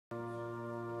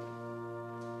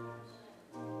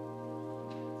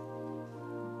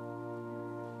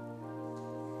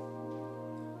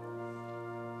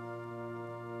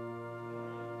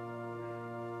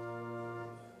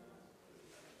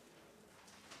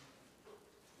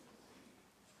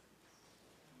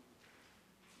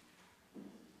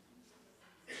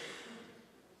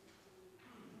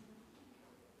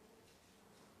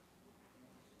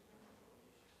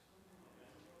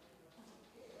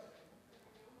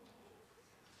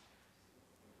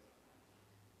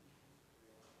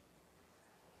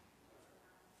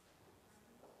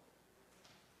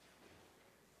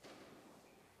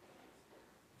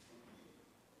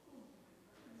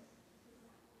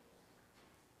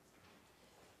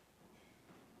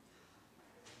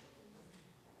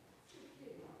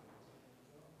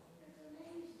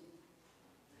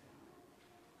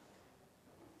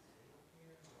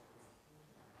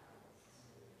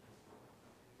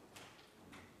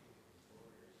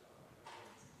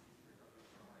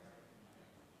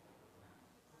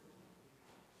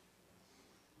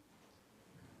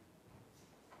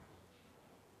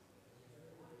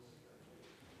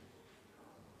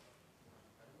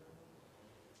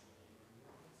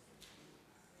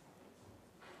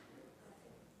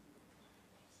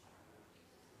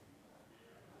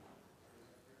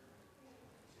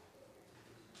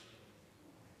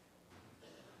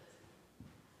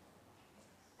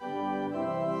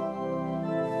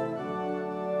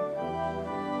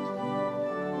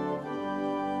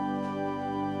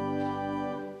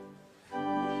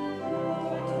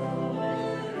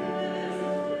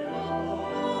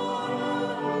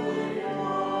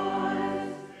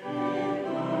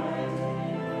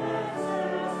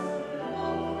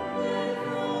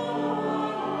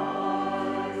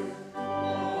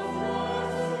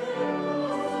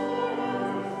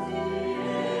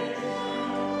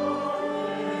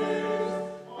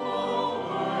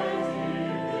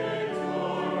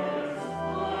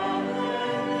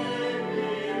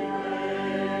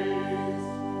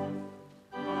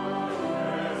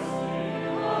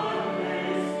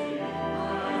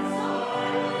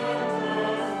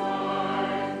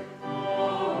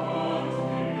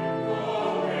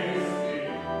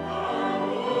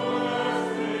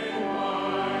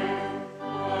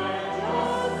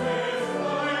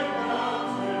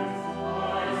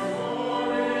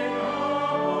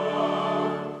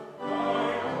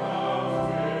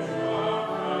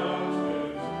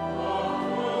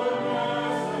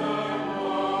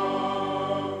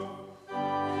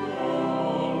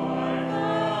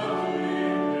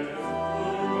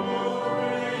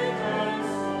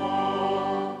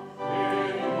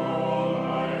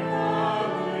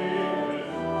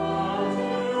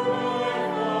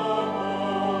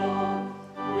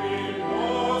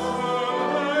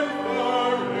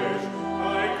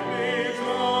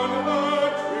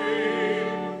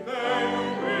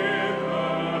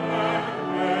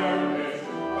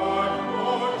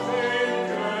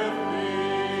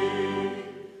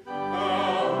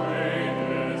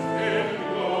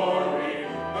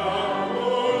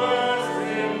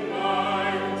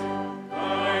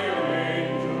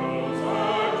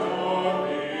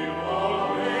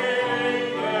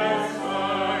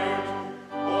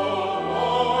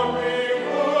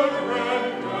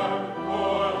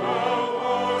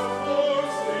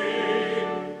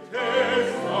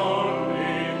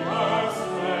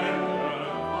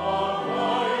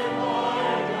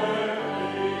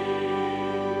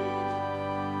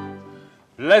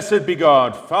Blessed be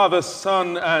God, Father,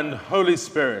 Son, and Holy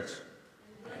Spirit.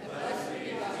 And blessed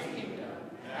be thy kingdom,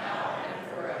 now and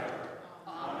forever.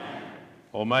 Amen.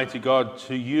 Almighty God,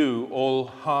 to you all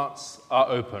hearts are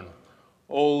open,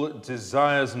 all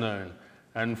desires known,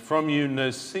 and from you no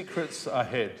secrets are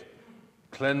hid.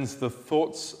 Cleanse the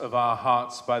thoughts of our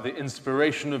hearts by the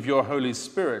inspiration of your Holy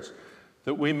Spirit,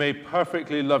 that we may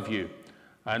perfectly love you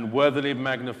and worthily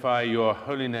magnify your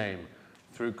holy name,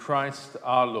 through Christ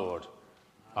our Lord.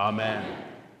 Amen.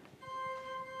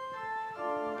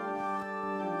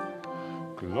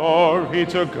 Glory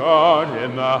to God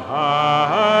in the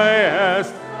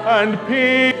highest, and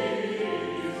peace.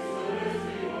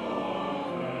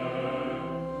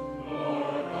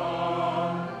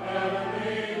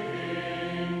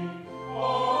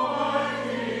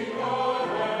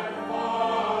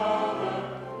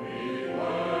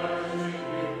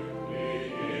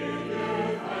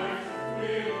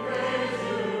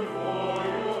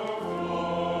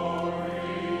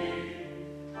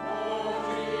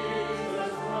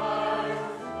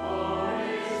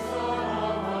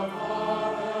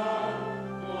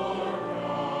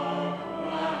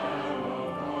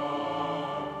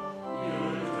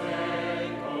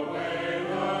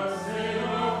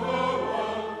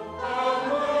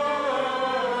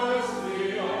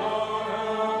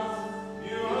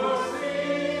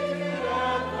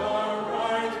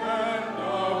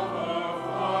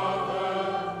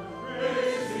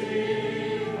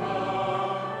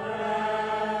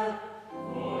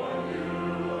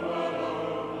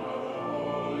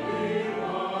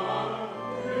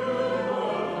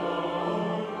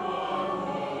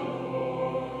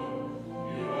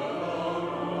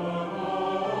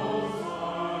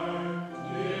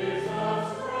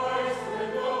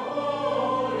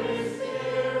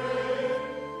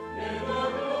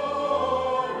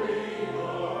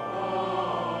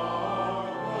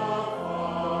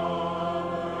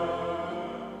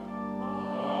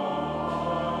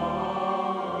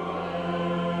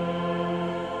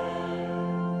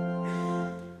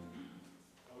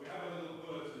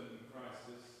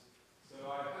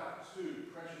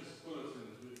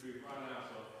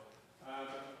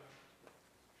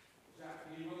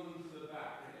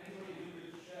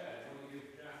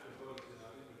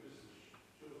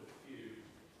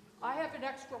 I have an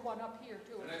extra one up here,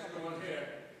 too. An extra one here.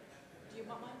 Do you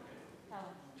want mine?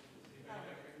 Helen.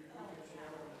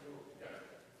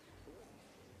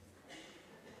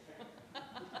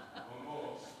 One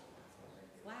more.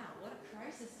 Wow, what a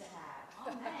crisis to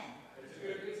have. Amen.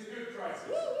 It's a good crisis.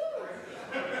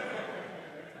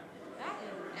 That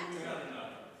is excellent.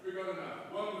 We've got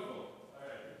enough. Wonderful.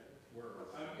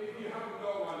 If you haven't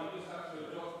got one, you just have to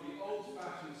adopt the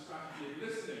old-fashioned strategy of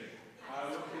listening,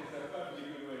 which is a perfectly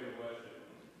good way to worship.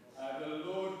 The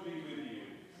Lord be with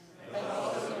you. And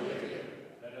also with you.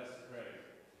 Let us pray.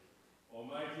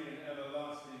 Almighty and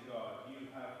everlasting God, you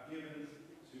have given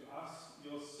to us,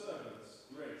 your servants,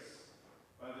 grace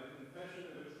by the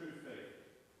confession of a true faith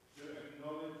to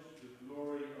acknowledge the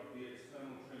glory of the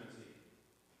eternal Trinity,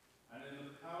 and in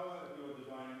the power of your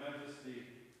divine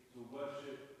majesty to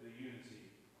worship the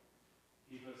unity.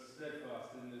 Keep us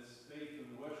steadfast in this faith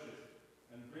and worship,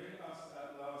 and bring us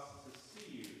at last to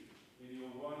see you in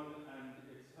your one and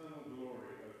eternal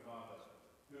glory, O Father,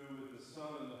 who with the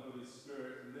Son and the Holy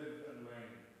Spirit live and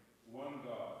reign, one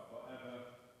God,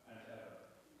 forever and ever.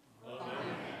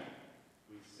 Amen.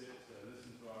 We sit to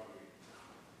listen to our reading.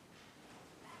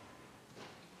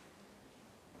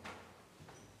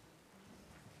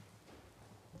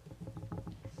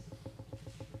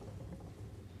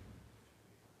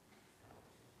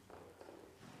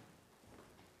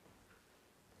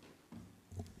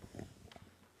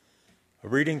 A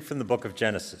reading from the book of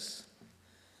Genesis.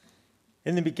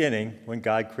 In the beginning, when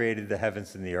God created the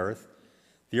heavens and the earth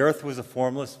was a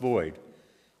formless void,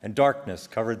 and darkness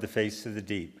covered the face of the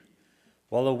deep,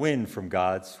 while a wind from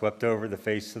God swept over the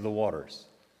face of the waters.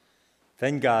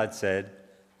 Then God said,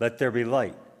 "Let there be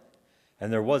light,"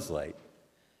 and there was light.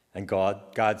 And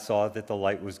God saw that the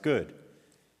light was good.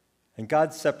 And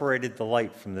God separated the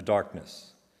light from the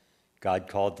darkness. God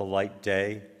called the light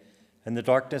day, and the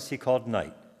darkness he called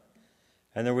night.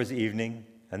 And there was evening,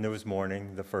 and there was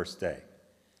morning the first day.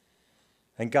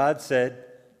 And God said,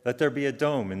 "Let there be a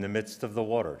dome in the midst of the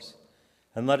waters,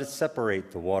 and let it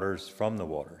separate the waters from the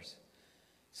waters."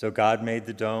 So God made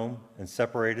the dome and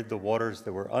separated the waters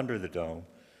that were under the dome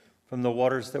from the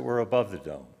waters that were above the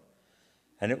dome.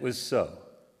 And it was so.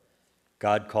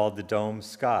 God called the dome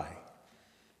sky.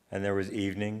 And there was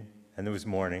evening, and there was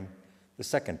morning the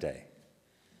second day.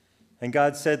 And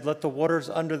God said, "Let the waters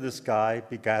under the sky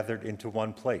be gathered into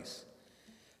one place,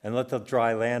 and let the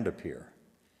dry land appear."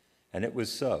 And it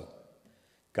was so.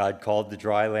 God called the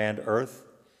dry land earth,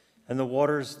 and the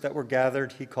waters that were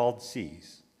gathered he called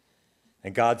seas.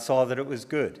 And God saw that it was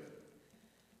good.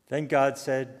 Then God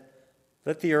said,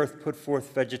 "Let the earth put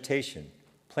forth vegetation,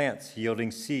 plants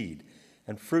yielding seed,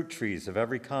 and fruit trees of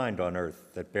every kind on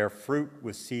earth that bear fruit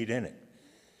with seed in it."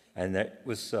 And that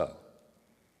was so.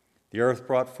 The earth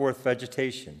brought forth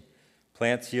vegetation,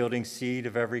 plants yielding seed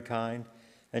of every kind,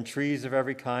 and trees of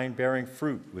every kind bearing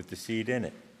fruit with the seed in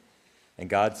it. And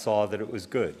God saw that it was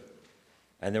good.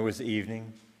 And there was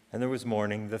evening, and there was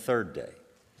morning the third day.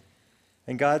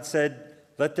 And God said,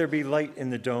 "Let there be light in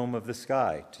the dome of the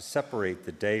sky to separate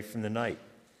the day from the night.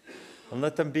 And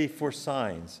let them be for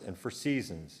signs and for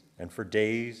seasons and for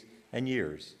days and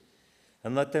years.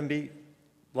 And let them be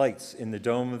lights in the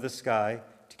dome of the sky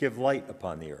to give light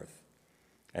upon the earth."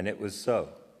 And it was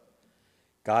so.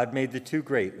 God made the two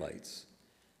great lights,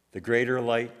 the greater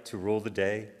light to rule the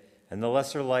day, and the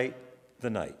lesser light the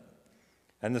night.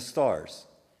 And the stars,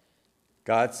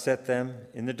 God set them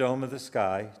in the dome of the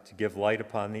sky to give light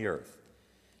upon the earth,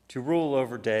 to rule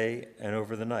over day and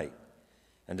over the night,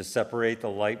 and to separate the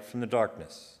light from the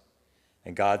darkness.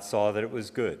 And God saw that it was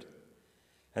good.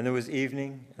 And there was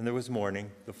evening, and there was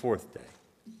morning, the fourth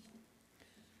day.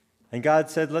 And God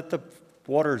said, "Let the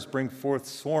waters bring forth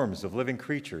swarms of living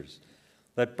creatures.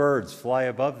 Let birds fly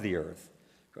above the earth,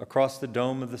 across the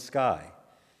dome of the sky."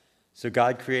 So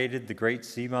God created the great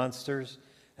sea monsters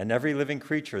and every living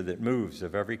creature that moves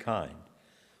of every kind,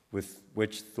 with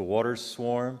which the waters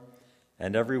swarm,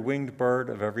 and every winged bird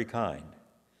of every kind.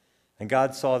 And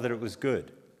God saw that it was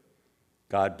good.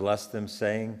 God blessed them,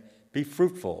 saying, "Be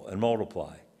fruitful and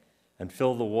multiply, and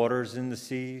fill the waters in the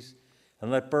seas,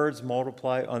 and let birds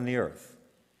multiply on the earth."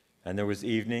 And there was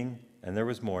evening, and there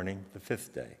was morning, the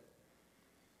fifth day.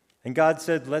 And God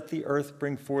said, "Let the earth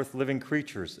bring forth living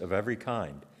creatures of every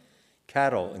kind,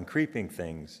 cattle and creeping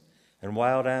things, and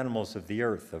wild animals of the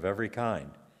earth of every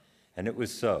kind." And it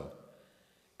was so.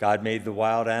 God made the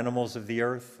wild animals of the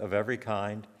earth of every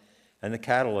kind, and the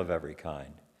cattle of every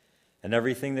kind, and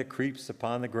everything that creeps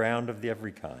upon the ground of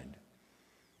every kind.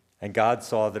 And God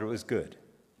saw that it was good.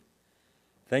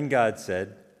 Then God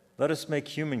said, "Let us make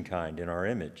humankind in our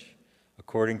image,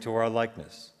 according to our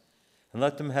likeness, and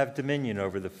let them have dominion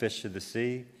over the fish of the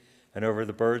sea, and over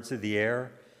the birds of the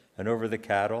air, and over the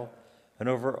cattle, and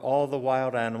over all the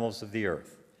wild animals of the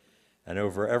earth, and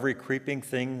over every creeping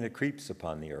thing that creeps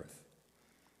upon the earth."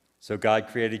 So God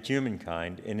created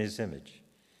humankind in his image.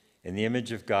 In the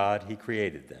image of God he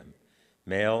created them.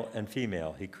 Male and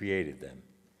female he created them.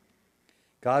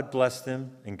 God blessed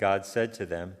them, and God said to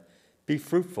them, "Be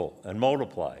fruitful and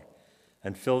multiply,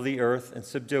 and fill the earth and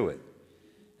subdue it,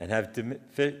 and have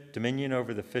dominion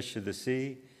over the fish of the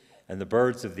sea, and the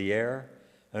birds of the air,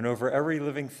 and over every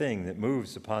living thing that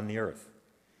moves upon the earth."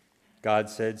 God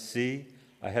said, "See,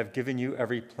 I have given you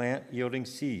every plant yielding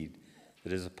seed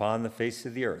that is upon the face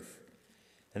of the earth,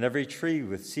 and every tree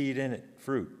with seed in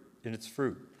its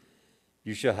fruit.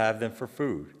 You shall have them for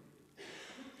food.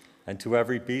 And to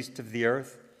every beast of the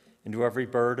earth, and to every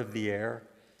bird of the air,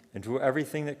 and to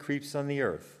everything that creeps on the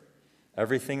earth,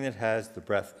 everything that has the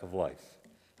breath of life,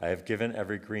 I have given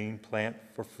every green plant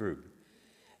for food."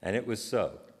 And it was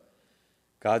so.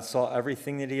 God saw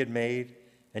everything that he had made.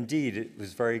 Indeed, it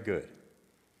was very good.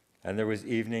 And there was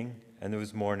evening, and there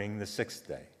was morning, the sixth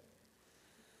day.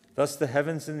 Thus the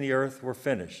heavens and the earth were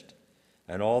finished,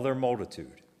 and all their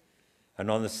multitude. And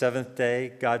on the seventh day,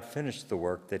 God finished the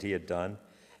work that he had done,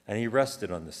 and he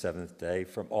rested on the seventh day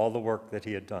from all the work that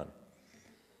he had done.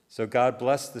 So God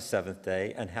blessed the seventh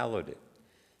day and hallowed it,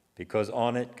 because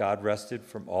on it God rested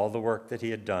from all the work that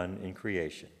he had done in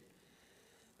creation.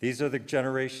 These are the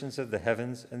generations of the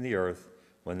heavens and the earth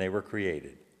when they were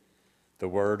created. The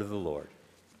word of the Lord.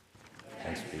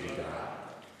 Thanks be to God.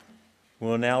 We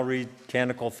will now read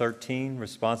Canticle 13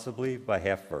 responsibly by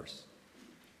half verse.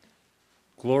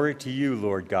 Glory to you,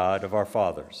 Lord God of our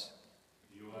fathers.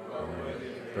 You are worthy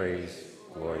of praise.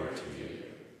 Glory to you.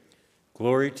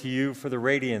 Glory to you for the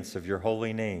radiance of your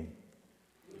holy name.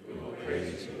 We will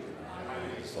praise you and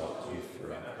highly exalt you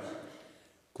forever.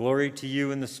 Glory to you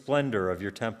in the splendor of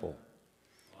your temple.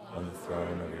 On the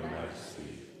throne of your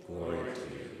majesty, glory to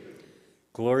you.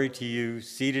 Glory to you,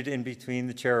 seated in between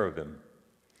the cherubim.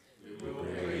 We will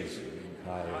praise you and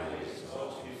highly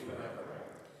exalt you forever.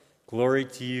 Glory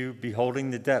to you,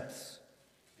 beholding the depths.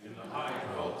 In the high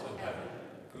vault of heaven,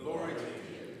 glory to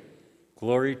you.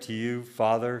 Glory to you,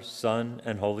 Father, Son,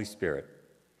 and Holy Spirit.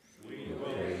 We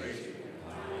will praise you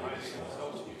and highly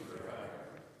exalt you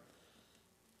forever.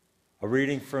 A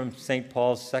reading from St.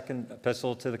 Paul's second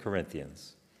epistle to the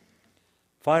Corinthians.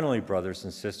 Finally, brothers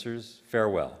and sisters,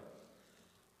 farewell.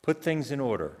 Put things in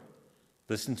order.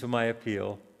 Listen to my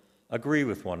appeal. Agree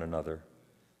with one another.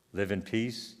 Live in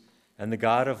peace, and the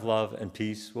God of love and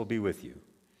peace will be with you.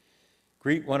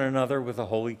 Greet one another with a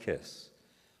holy kiss.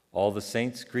 All the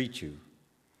saints greet you.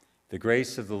 The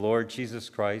grace of the Lord Jesus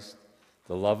Christ,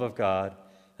 the love of God,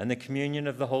 and the communion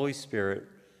of the Holy Spirit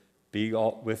be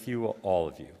with you, all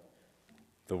of you.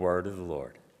 The word of the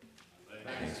Lord.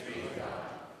 Thanks be to God.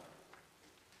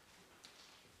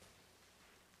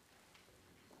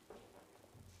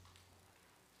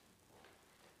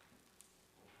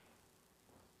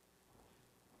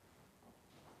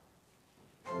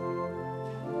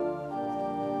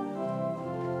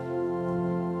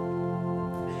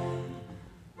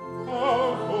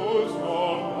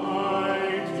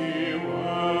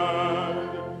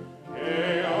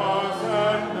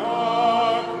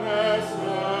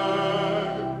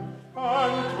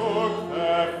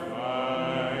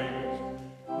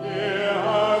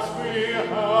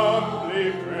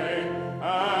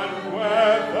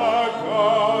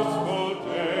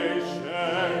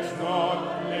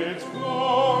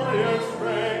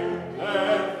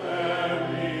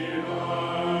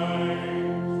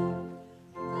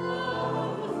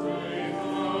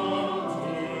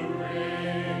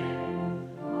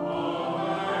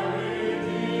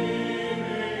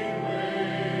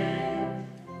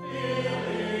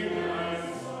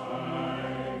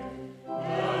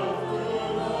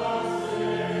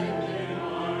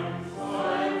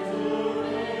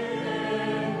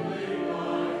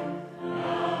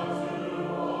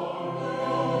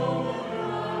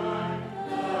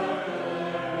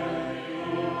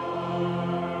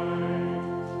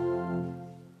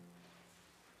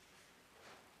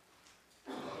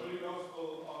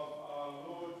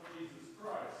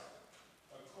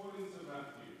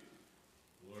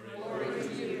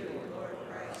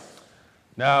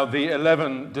 Now the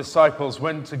 11 disciples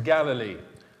went to Galilee,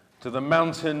 to the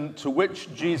mountain to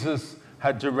which Jesus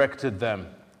had directed them.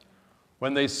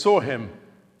 When they saw him,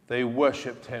 they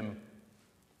worshipped him,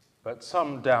 but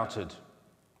some doubted.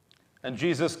 And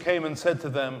Jesus came and said to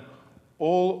them,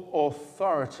 "All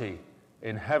authority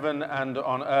in heaven and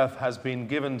on earth has been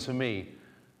given to me.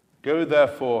 Go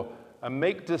therefore and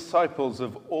make disciples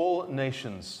of all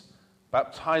nations,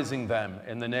 baptizing them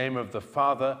in the name of the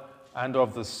Father and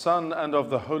of the Son and of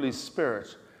the Holy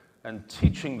Spirit, and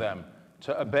teaching them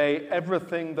to obey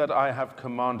everything that I have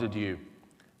commanded you.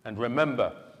 And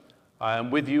remember, I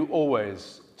am with you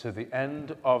always to the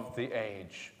end of the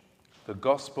age." The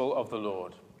Gospel of the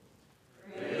Lord.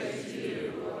 Praise to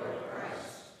you, Lord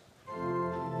Christ.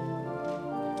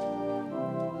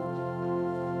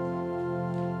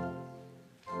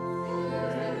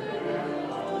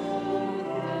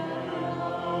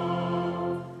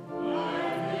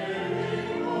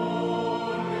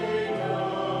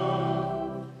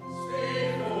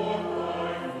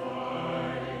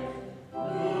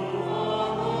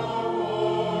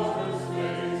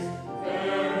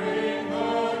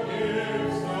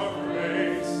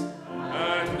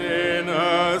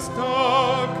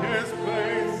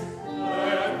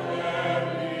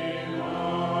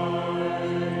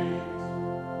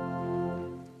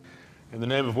 In the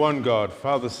name of one God,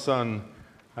 Father, Son,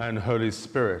 and Holy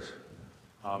Spirit.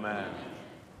 Amen.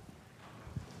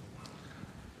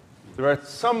 There are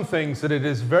some things that it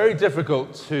is very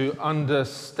difficult to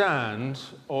understand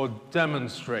or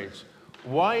demonstrate.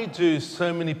 Why do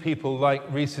so many people like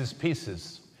Reese's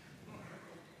Pieces?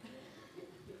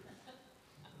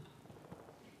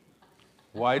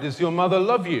 Why does your mother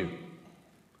love you?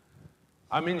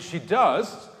 I mean, she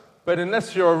does, but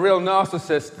unless you're a real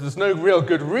narcissist, there's no real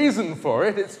good reason for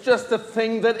it. It's just a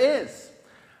thing that is.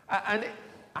 And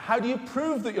how do you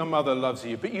prove that your mother loves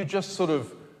you? But you just sort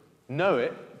of know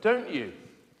it, don't you?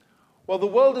 Well, the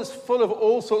world is full of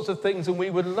all sorts of things, and we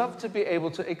would love to be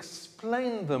able to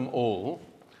explain them all,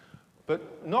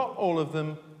 but not all of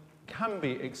them can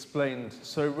be explained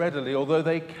so readily, although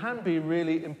they can be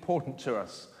really important to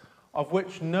us, of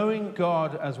which knowing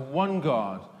God as one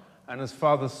God and as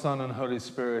Father, Son, and Holy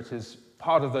Spirit is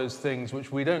part of those things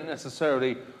which we don't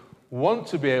necessarily want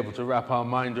to be able to wrap our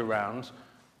mind around,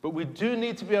 but we do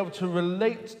need to be able to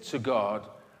relate to God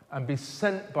and be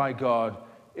sent by God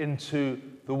into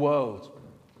the world.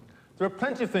 There are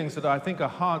plenty of things that I think are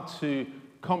hard to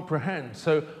comprehend.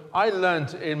 So I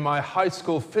learned in my high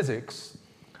school physics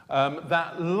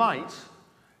that light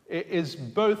is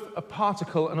both a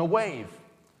particle and a wave.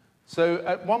 So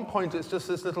at one point, it's just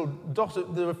this little dot.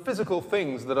 There are physical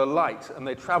things that are light, and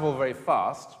they travel very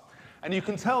fast. And you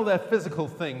can tell they're physical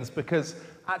things because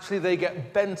actually they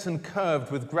get bent and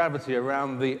curved with gravity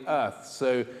around the Earth.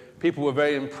 So people were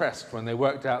very impressed when they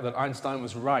worked out that Einstein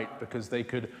was right because they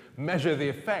could measure the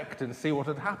effect and see what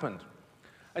had happened.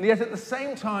 And yet at the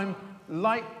same time,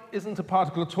 light isn't a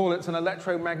particle at all, it's an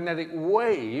electromagnetic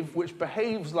wave which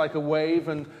behaves like a wave,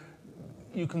 and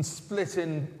you can split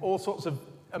in all sorts of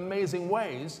amazing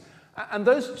ways. And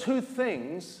those two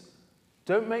things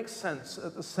don't make sense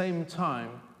at the same time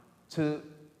to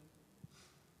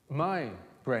my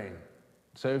brain.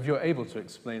 So if you're able to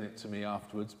explain it to me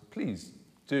afterwards, please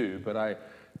do. But I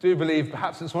do believe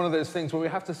perhaps it's one of those things where we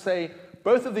have to say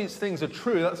both of these things are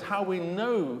true. That's how we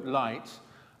know light.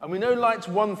 And we know light's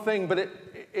one thing, but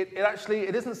it actually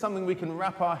isn't something we can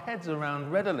wrap our heads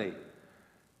around readily.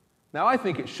 Now, I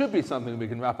think it should be something we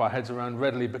can wrap our heads around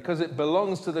readily because it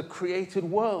belongs to the created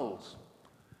world.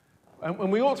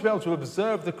 And we ought to be able to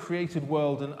observe the created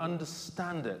world and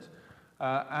understand it,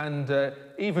 and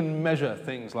even measure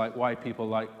things like why people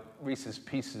like Reese's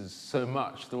Pieces so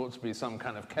much. There ought to be some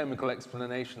kind of chemical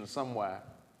explanation somewhere.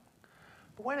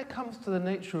 But when it comes to the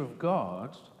nature of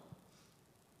God,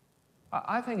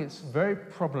 I think it's very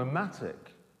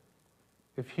problematic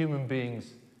if human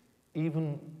beings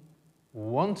even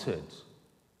wanted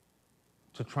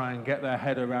to try and get their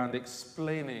head around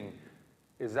explaining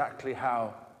exactly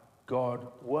how God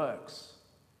works.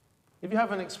 If you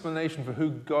have an explanation for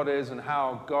who God is and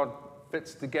how God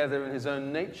fits together in his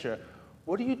own nature,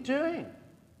 what are you doing?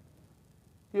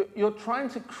 You're trying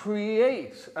to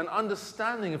create an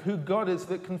understanding of who God is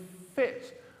that can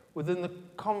fit within the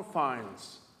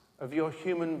confines of your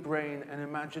human brain and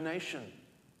imagination.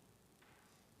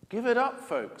 Give it up,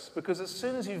 folks, because as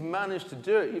soon as you've managed to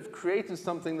do it, you've created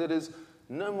something that is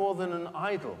no more than an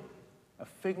idol, a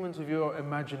figment of your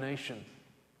imagination.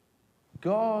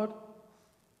 God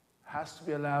has to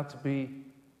be allowed to be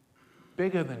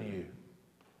bigger than you,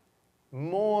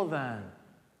 more than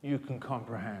you can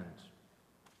comprehend.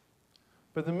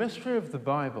 But the mystery of the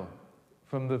Bible,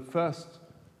 from the first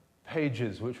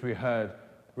pages which we heard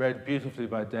read beautifully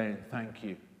by Dane, thank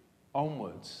you,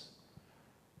 onwards,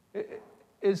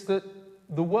 is that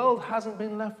the world hasn't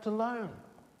been left alone.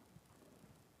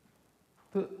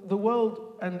 The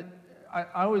world, and I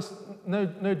always, no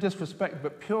disrespect,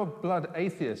 but pure blood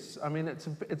atheists, I mean,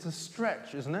 it's a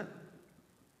stretch, isn't it?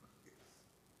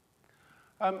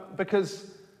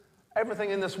 Because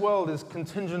everything in this world is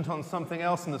contingent on something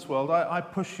else in this world. I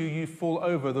push you, you fall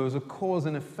over. There was a cause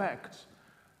and effect.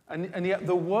 And yet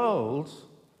the world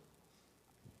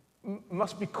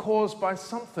must be caused by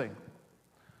something.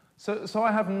 So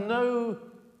I have no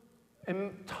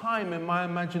time in my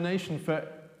imagination for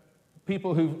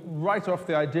people who write off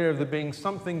the idea of there being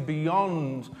something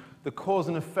beyond the cause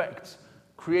and effect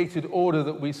created order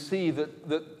that we see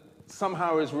that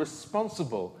somehow is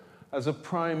responsible as a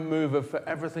prime mover for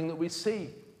everything that we see.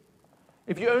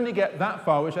 If you only get that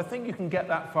far, which I think you can get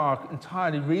that far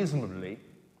entirely reasonably,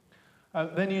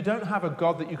 then you don't have a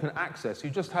God that you can access. You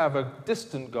just have a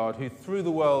distant God who threw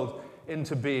the world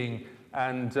into being,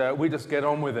 and we just get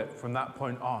on with it from that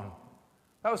point on.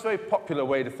 That was a very popular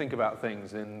way to think about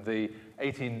things in the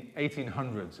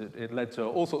 1800s. It led to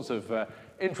all sorts of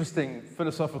interesting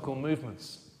philosophical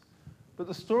movements. But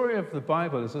the story of the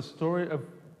Bible is a story of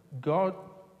God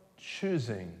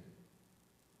choosing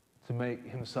to make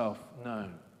himself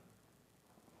known.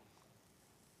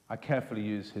 I carefully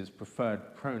use his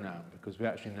preferred pronoun because we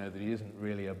actually know that he isn't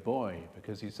really a boy,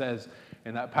 because he says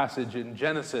in that passage in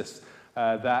Genesis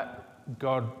that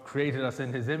God created us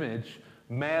in his image,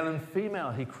 male and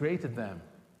female, he created them.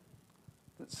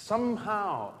 That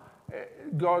somehow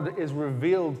God is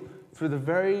revealed through the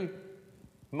very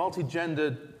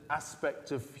multigendered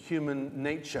aspect of human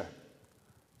nature.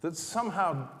 That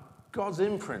somehow God's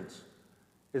imprint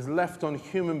is left on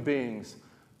human beings,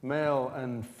 male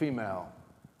and female,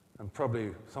 and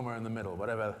probably somewhere in the middle,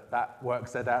 whatever that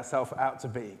works itself out to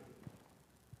be.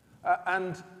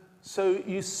 And so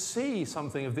you see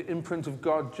something of the imprint of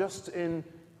God just in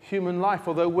human life,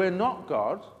 although we're not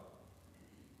God.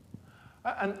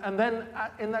 And then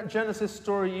in that Genesis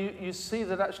story, you see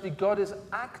that actually God is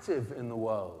active in the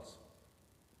world.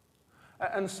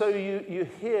 And so you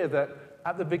hear that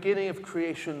at the beginning of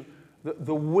creation,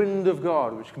 the wind of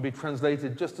God, which can be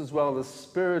translated just as well as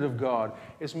Spirit of God,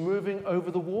 is moving over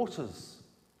the waters.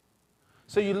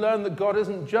 So you learn that God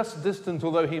isn't just distant,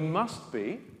 although he must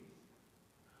be,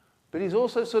 but he's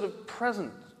also sort of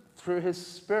present through his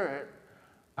Spirit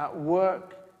at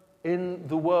work in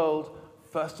the world,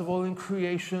 first of all in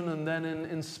creation and then in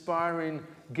inspiring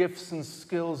gifts and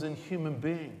skills in human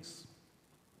beings.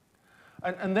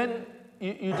 And then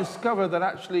you discover that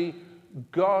actually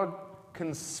God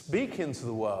can speak into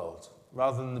the world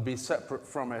rather than be separate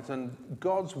from it. And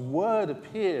God's word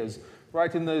appears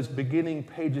right in those beginning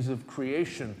pages of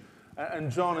creation.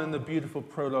 And John, in the beautiful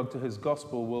prologue to his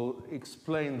gospel, will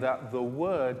explain that the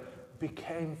word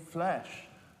became flesh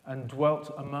and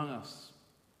dwelt among us.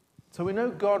 So we know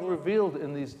God revealed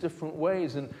in these different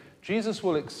ways. And Jesus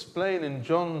will explain in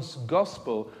John's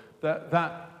gospel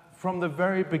that from the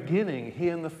very beginning, he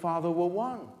and the Father were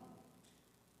one.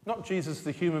 Not Jesus,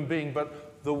 the human being,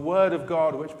 but the Word of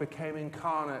God, which became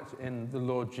incarnate in the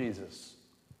Lord Jesus.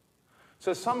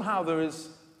 So somehow there is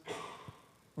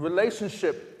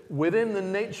relationship within the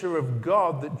nature of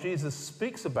God that Jesus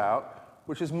speaks about,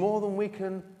 which is more than we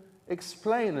can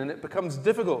explain. And it becomes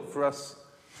difficult for us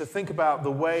to think about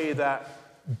the way that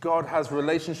God has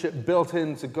relationship built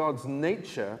into God's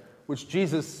nature, which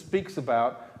Jesus speaks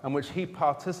about and which he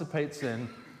participates in,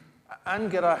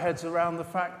 and get our heads around the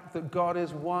fact that God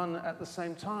is one at the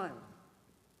same time.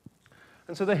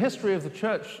 And so the history of the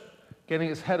church getting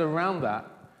its head around that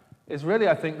is really,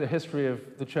 I think, the history of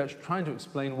the church trying to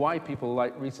explain why people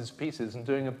like Reese's Pieces and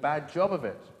doing a bad job of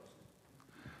it.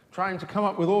 Trying to come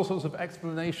up with all sorts of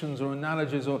explanations or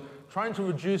analogies, or trying to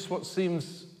reduce what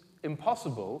seems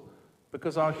impossible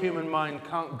because our human mind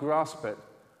can't grasp it,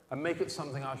 and make it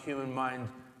something our human mind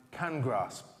can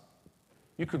grasp.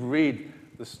 You could read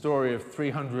the story of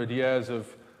 300 years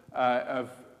of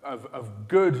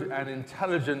good and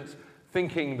intelligent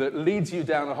thinking that leads you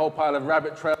down a whole pile of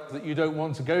rabbit trails that you don't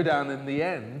want to go down in the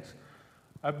end.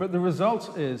 But the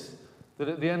result is that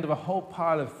at the end of a whole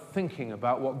pile of thinking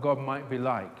about what God might be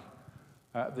like,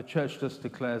 the church just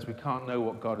declares we can't know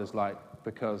what God is like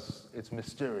because it's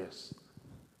mysterious.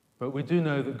 But we do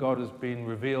know that God has been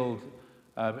revealed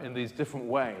in these different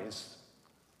ways,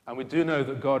 and we do know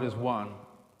that God is one,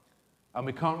 and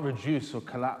we can't reduce or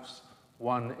collapse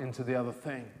one into the other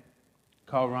thing.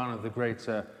 Karl Rahner, the great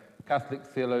Catholic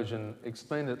theologian,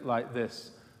 explained it like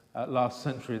this last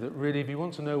century, that really, if you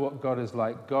want to know what God is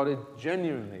like, God is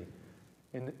genuinely,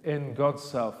 in God's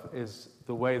self, is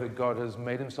the way that God has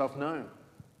made himself known.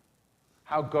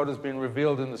 How God has been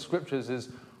revealed in the scriptures is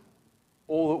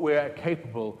all that we're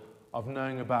capable of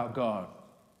knowing about God,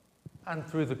 and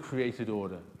through the created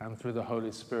order, and through the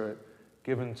Holy Spirit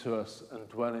given to us and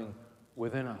dwelling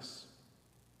within us.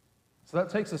 So that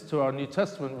takes us to our New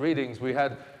Testament readings. We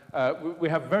have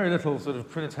very little sort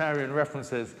of Trinitarian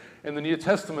references in the New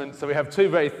Testament, so we have two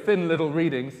very thin little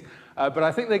readings, but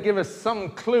I think they give us some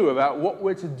clue about what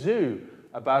we're to do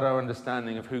about our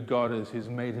understanding of who God is, who's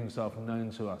made himself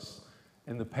known to us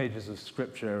in the pages of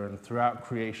Scripture and throughout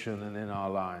creation and in our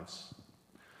lives.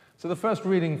 So the first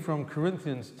reading from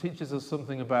Corinthians teaches us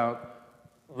something about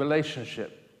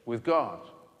relationship with God.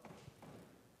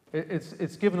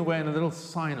 It's given away in a little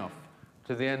sign-off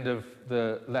to the end of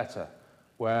the letter,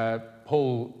 where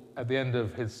Paul, at the end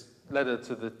of his letter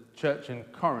to the church in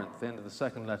Corinth, the end of the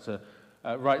second letter,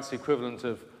 writes the equivalent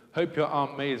of, "Hope your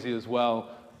Aunt Maisie is well,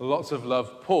 lots of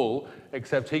love, Paul,"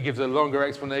 except he gives a longer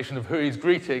explanation of who he's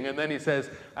greeting, and then he says,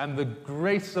 "And the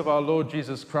grace of our Lord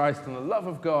Jesus Christ and the love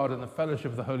of God and the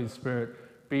fellowship of the Holy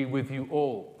Spirit be with you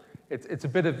all." It's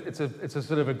a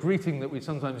sort of a greeting that we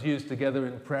sometimes use together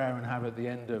in prayer and have at the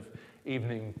end of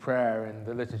evening prayer in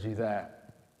the liturgy there.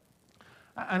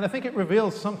 And I think it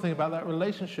reveals something about that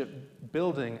relationship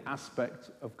building aspect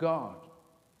of God,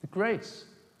 the grace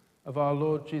of our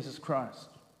Lord Jesus Christ.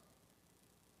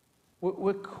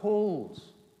 We're called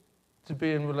to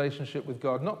be in relationship with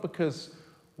God, not because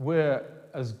we're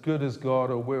as good as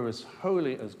God or we're as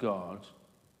holy as God,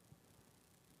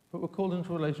 but we're called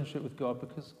into relationship with God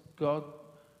because God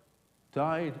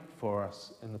died for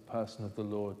us in the person of the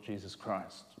Lord Jesus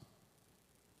Christ.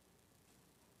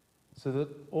 So that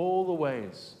all the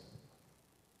ways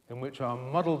in which our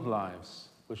muddled lives,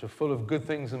 which are full of good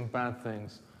things and bad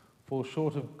things, fall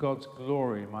short of God's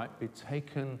glory, might be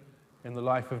taken in the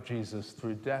life of Jesus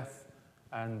through death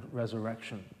and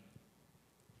resurrection.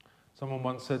 Someone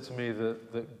once said to me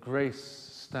that grace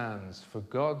stands for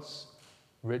God's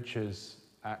riches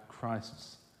at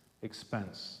Christ's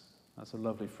expense. That's a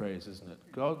lovely phrase, isn't it?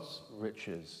 God's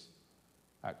riches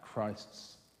at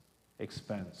Christ's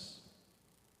expense.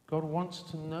 God wants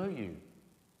to know you.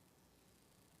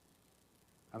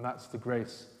 And that's the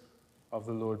grace of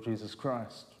the Lord Jesus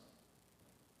Christ.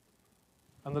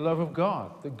 And the love of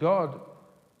God, that God,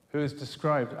 who is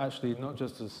described actually not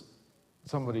just as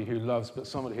somebody who loves, but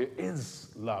somebody who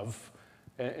is love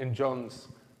in John's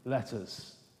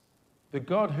letters. The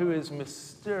God who is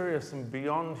mysterious and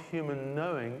beyond human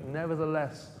knowing,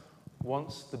 nevertheless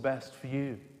wants the best for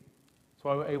you. That's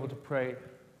why we're able to pray,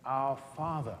 "Our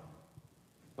Father,"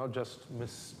 not just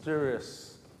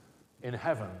mysterious in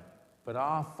heaven, but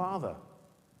our Father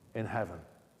in heaven.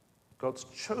 God's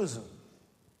chosen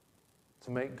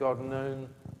to make God known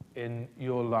in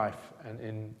your life and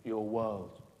in your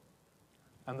world.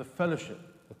 And the fellowship,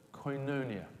 the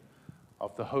koinonia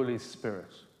of the Holy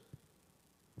Spirit.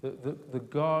 The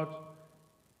God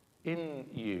in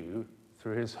you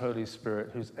through his Holy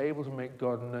Spirit, who's able to make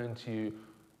God known to you,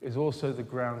 is also the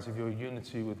grounds of your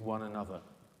unity with one another.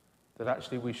 That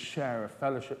actually we share a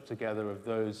fellowship together of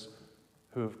those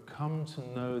who have come to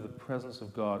know the presence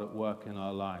of God at work in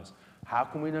our lives. How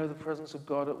can we know the presence of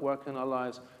God at work in our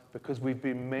lives? Because we've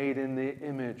been made in the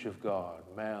image of God,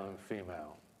 male and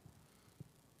female.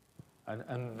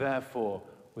 And therefore,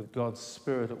 with God's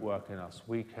Spirit at work in us,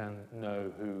 we can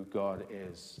know who God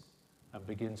is and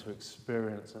begin to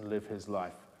experience and live his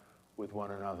life with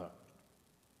one another.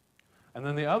 And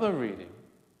then the other reading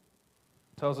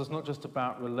tells us not just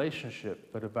about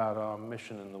relationship, but about our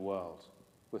mission in the world.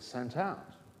 We're sent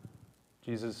out.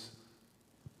 Jesus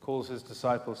calls his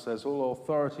disciples, says, all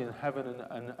authority in heaven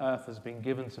and earth has been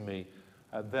given to me,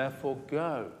 therefore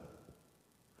go.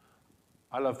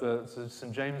 I love the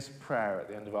St. James prayer at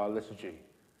the end of our liturgy,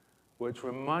 which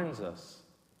reminds us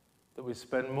that we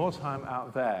spend more time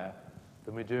out there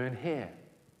than we do in here.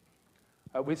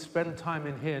 We spend time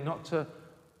in here not to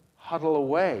huddle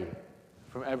away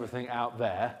from everything out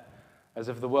there, as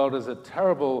if the world is a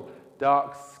terrible,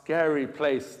 dark, scary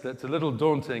place that's a little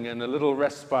daunting and a little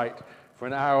respite for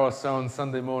an hour or so on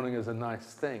Sunday morning is a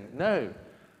nice thing. No,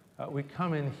 we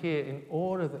come in here in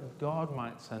order that God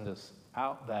might send us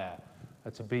out there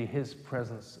to be his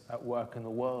presence at work in the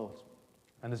world.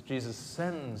 And as Jesus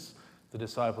sends the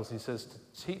disciples, he says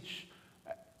to teach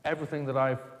everything that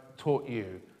I've taught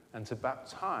you and to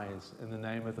baptize in the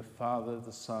name of the Father,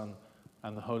 the Son,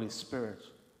 and the Holy Spirit,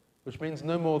 which means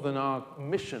no more than our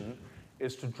mission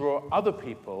is to draw other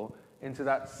people into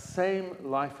that same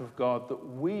life of God that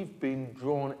we've been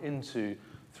drawn into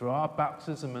through our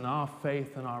baptism and our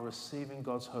faith and our receiving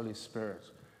God's Holy Spirit.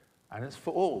 And it's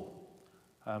for all.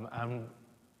 And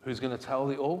who's going to tell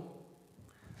the all?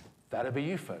 That'll be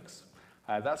you folks.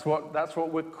 That's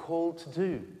what we're called to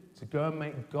do, to go and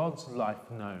make God's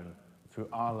life known through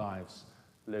our lives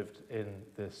lived in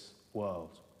this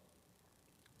world.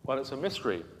 Well, it's a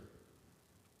mystery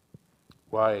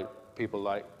why people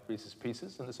like Reese's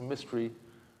Pieces, and it's a mystery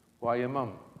why your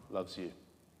mum loves you.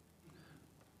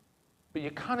 But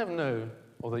you kind of know,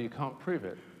 although you can't prove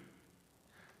it,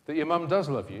 that your mum does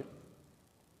love you.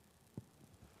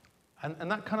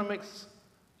 And that kind of makes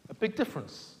a big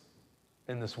difference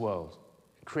in this world.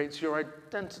 It creates your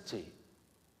identity.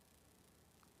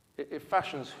 It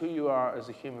fashions who you are as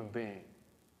a human being.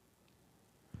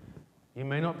 You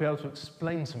may not be able to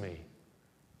explain to me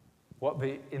what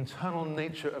the internal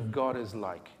nature of God is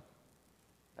like.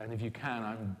 And if you can,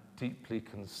 I'm deeply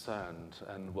concerned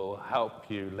and will help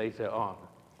you later on.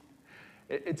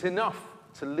 It's enough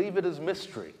to leave it as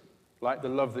mystery, like the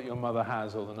love that your mother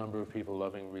has or the number of people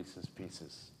loving Reese's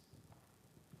Pieces.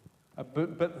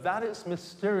 But that it's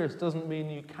mysterious doesn't mean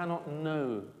you cannot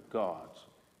know God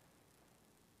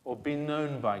or be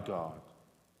known by God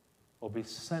or be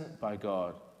sent by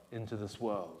God into this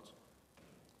world.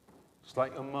 Just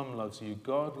like your mum loves you,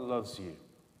 God loves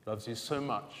you so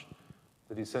much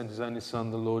that he sent his only son,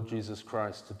 the Lord Jesus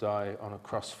Christ, to die on a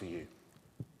cross for you.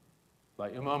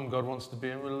 Like your mum, God wants to be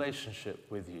in relationship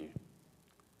with you.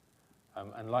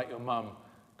 And like your mum,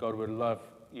 God would love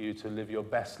you to live your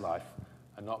best life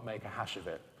and not make a hash of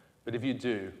it. But if you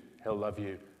do, he'll love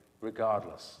you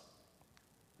regardless.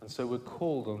 And so we're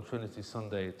called on Trinity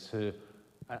Sunday to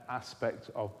an aspect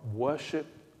of worship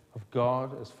of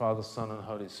God as Father, Son, and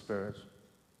Holy Spirit,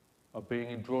 of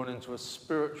being drawn into a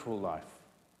spiritual life,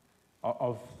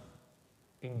 of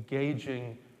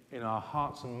engaging in our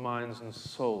hearts and minds and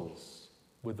souls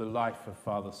with the life of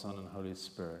Father, Son, and Holy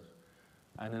Spirit,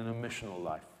 and in a missional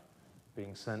life,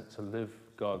 being sent to live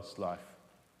God's life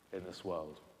in this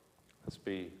world. Let's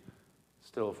be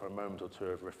still for a moment or two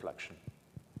of reflection.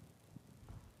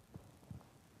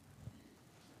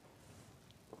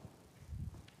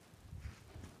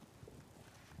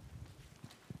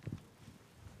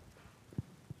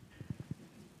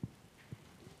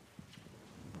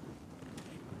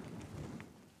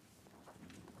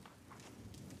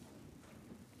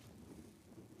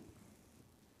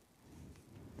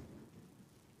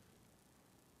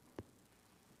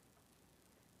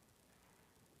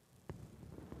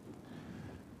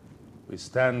 We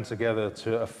stand together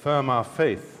to affirm our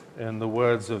faith in the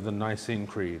words of the Nicene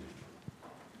Creed.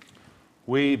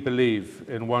 We believe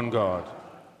in one God,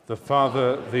 the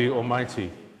Father, the Almighty,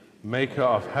 maker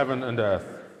of heaven and earth,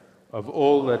 of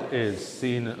all that is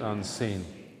seen and unseen.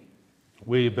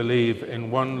 We believe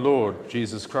in one Lord,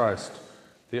 Jesus Christ,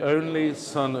 the only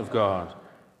Son of God,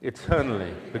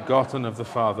 eternally begotten of the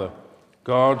Father,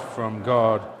 God from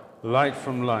God, light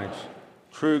from light,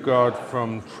 true God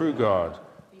from true God,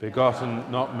 begotten,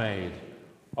 not made,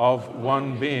 of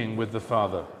one being with the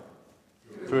Father.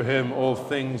 Through him all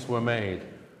things were made.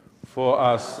 For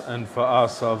us and for our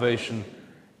salvation,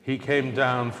 he came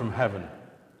down from heaven.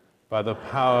 By the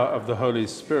power of the Holy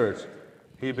Spirit,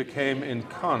 he became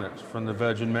incarnate from the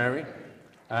Virgin Mary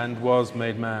and was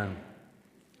made man.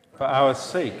 For our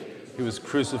sake, he was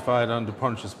crucified under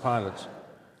Pontius Pilate.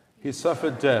 He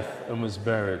suffered death and was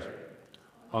buried.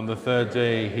 On the third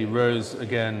day, he rose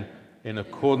again in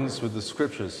accordance with the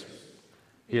Scriptures.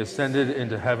 He ascended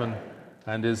into heaven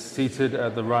and is seated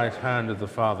at the right hand of the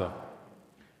Father.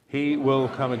 He will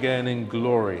come again in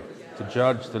glory to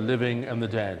judge the living and the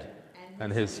dead,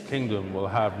 and his kingdom will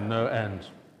have no end.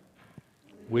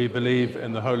 We believe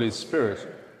in the Holy Spirit,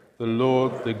 the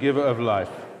Lord, the giver of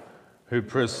life, who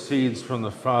proceeds from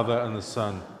the Father and the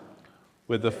Son.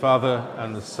 With the Father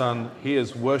and the Son, he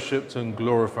is worshipped and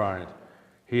glorified.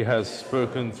 He has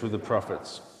spoken through the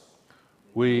prophets.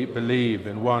 We believe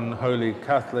in one holy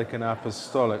Catholic and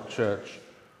Apostolic Church.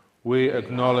 We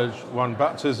acknowledge one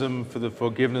baptism for the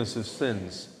forgiveness of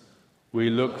sins. We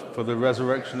look for the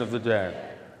resurrection of the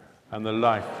dead and the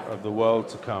life of the world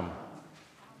to come.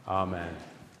 Amen.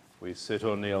 We sit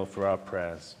or kneel for our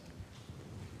prayers.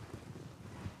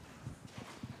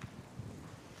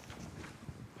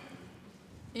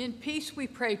 In peace we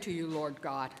pray to you, Lord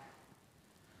God,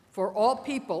 for all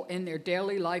people in their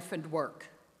daily life and work.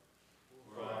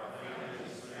 For our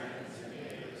families, friends, and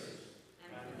neighbors,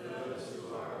 and for those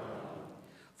who are alone.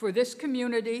 For this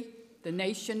community, the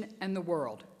nation, and the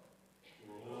world.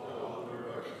 For all who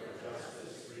work for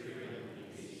justice, freedom,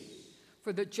 and peace.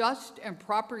 For the just and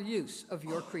proper use of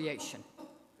your creation.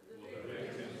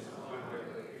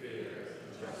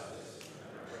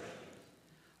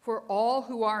 For all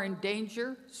who are in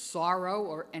danger, sorrow,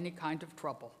 or any kind of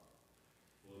trouble.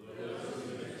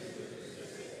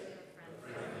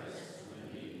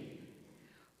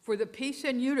 For the peace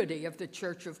and unity of the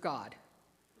Church of God.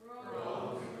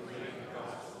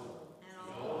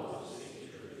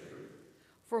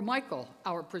 For Michael,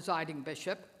 our presiding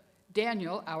bishop,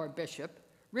 Daniel, our bishop,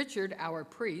 Richard, our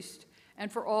priest,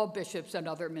 and for all bishops and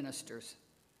other ministers.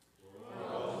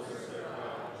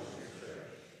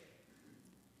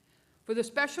 For the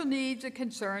special needs and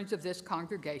concerns of this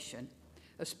congregation,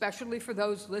 especially for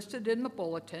those listed in the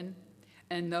bulletin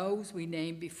and those we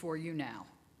name before you now.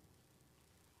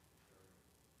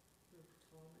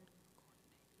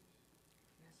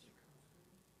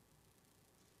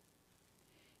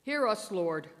 Hear us,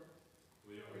 Lord.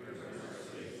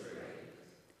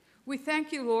 We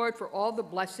thank you, Lord, for all the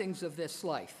blessings of this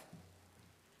life.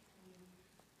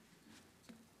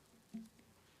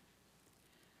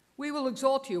 We will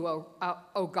exalt you,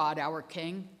 O God, our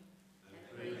King.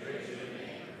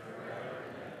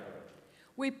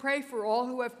 We pray for all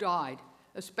who have died,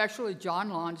 especially John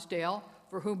Lonsdale,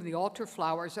 for whom the altar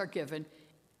flowers are given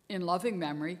in loving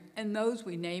memory, and those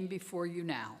we name before you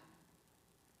now.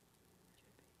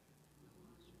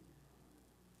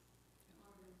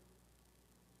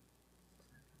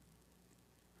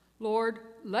 Lord,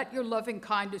 let your loving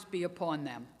kindness be upon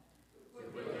them.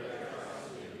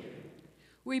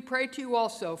 We pray to you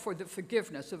also for the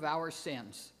forgiveness of our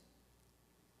sins.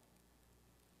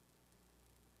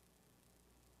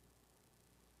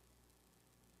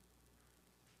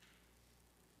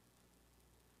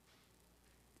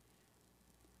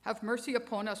 Have mercy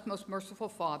upon us, most merciful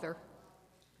Father.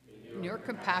 In your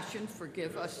compassion,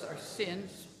 forgive us our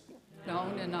sins,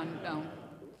 known and unknown,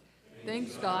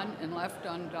 things done and left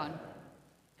undone,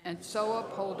 and so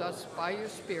uphold us by your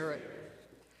Spirit,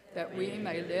 that we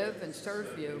may live and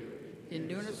serve you in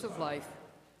newness of life,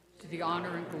 to the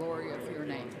honor and glory of your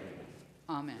name.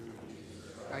 Amen.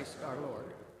 Christ our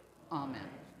Lord. Amen.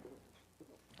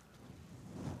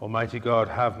 Almighty God,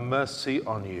 have mercy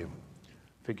on you.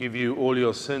 Forgive you all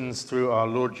your sins through our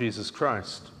Lord Jesus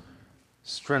Christ.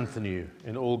 Strengthen you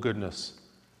in all goodness,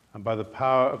 and by the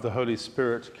power of the Holy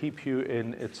Spirit, keep you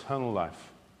in eternal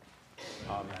life.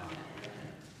 Amen.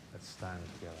 Let's stand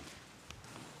together.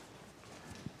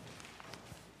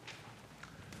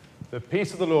 The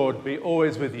peace of the Lord be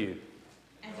always with you.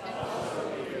 And also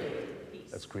with you.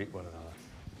 Let's greet one another.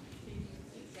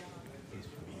 Peace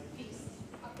be with you.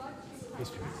 Peace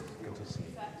be with you. Good to see you.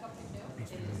 Is that something new?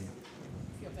 Peace be with you.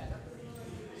 Feel better?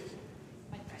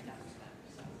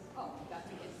 Oh,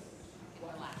 that's it.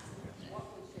 What last? What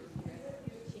was your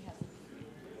She hasn't.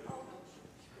 Oh, no,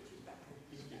 she's back.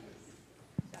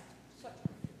 That's such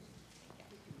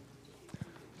a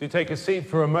do take a seat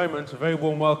for a moment. A very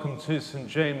warm welcome to St.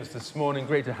 James this morning.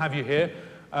 Great to have you here.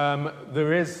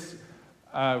 There is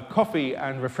coffee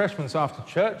and refreshments after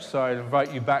church, so I'd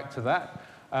invite you back to that.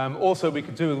 Also, we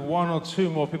could do with 1 or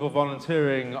 2 more people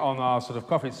volunteering on our sort of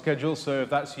coffee schedule, so if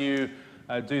that's you,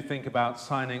 do think about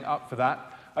signing up for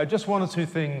that. Just 1 or 2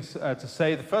 things to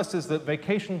say. The first is that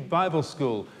Vacation Bible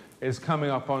School is coming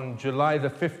up on July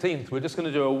the 15th. We're just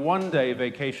going to do a 1-day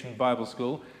Vacation Bible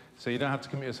School, so you don't have to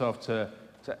commit yourself to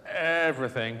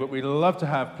everything, but we'd love to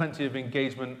have plenty of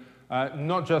engagement,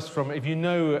 not just from, if you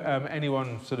know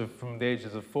anyone sort of from the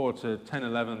ages of 4 to 10,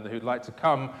 11 who'd like to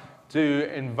come, do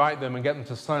invite them and get them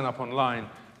to sign up online.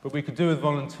 But we could do with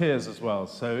volunteers as well.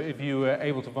 So if you were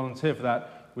able to volunteer for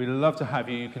that, we'd love to have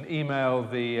you. You can email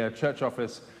the church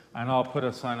office, and I'll put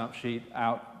a sign-up sheet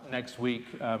out next week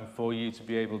for you to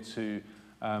be able to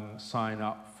sign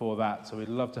up for that. So we'd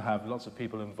love to have lots of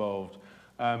people involved.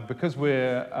 Because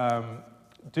we're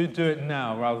do it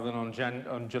now rather than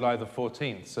on July the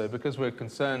 14th. So because we're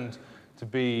concerned to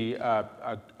be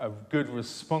a good,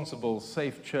 responsible,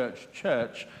 safe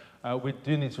church, we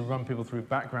do need to run people through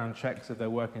background checks if they're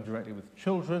working directly with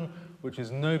children, which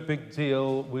is no big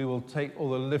deal. We will take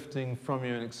all the lifting from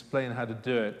you and explain how to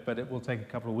do it, but it will take a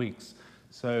couple of weeks.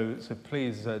 So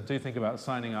please do think about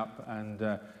signing up and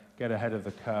get ahead of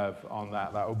the curve on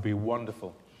that. That would be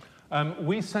wonderful.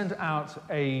 We sent out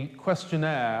a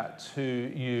questionnaire to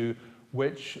you,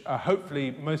 which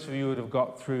hopefully most of you would have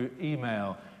got through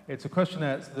email. It's a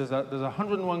questionnaire. There's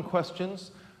 101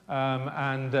 questions,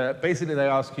 and basically they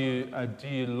ask you, do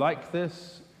you like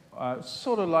this?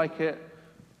 Sort of like it?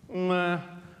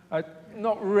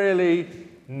 Not really.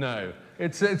 No.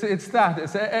 It's that.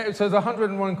 So there's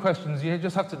 101 questions. You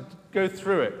just have to go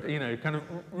through it. Kind of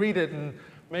read it and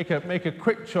make a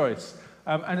quick choice.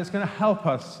 And it's going to help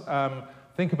us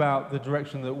think about the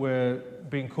direction that we're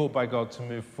being called by God to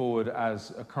move forward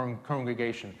as a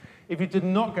congregation. If you did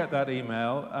not get that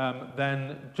email,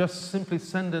 then just simply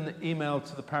send an email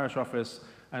to the parish office,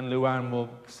 and Luann will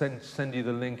send you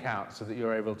the link out so that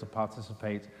you're able to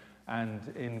participate and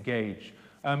engage.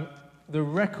 The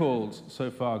record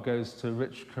so far goes to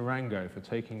Rich Carango for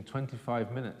taking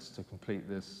 25 minutes to complete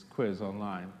this quiz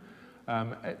online.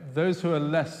 Those who are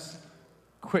less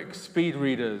quick speed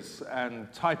readers and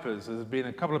typers, there's been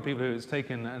a couple of people who it's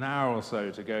taken an hour or so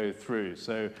to go through.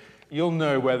 So you'll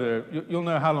know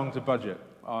how long to budget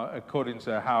according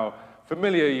to how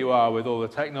familiar you are with all the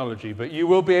technology. But you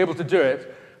will be able to do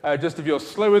it. Just if you're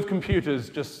slow with computers,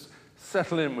 just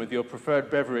settle in with your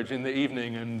preferred beverage in the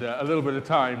evening and a little bit of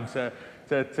time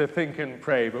to think and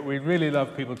pray. But we'd really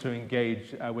love people to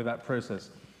engage with that process.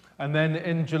 And then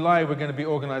in July, we're going to be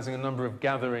organizing a number of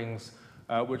gatherings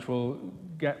which will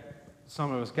get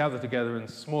some of us gathered together in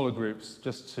smaller groups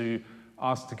just to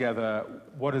ask together,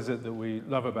 what is it that we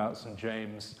love about St.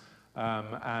 James,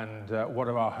 and what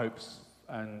are our hopes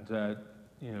and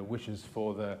wishes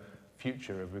for the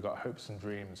future? Have we got hopes and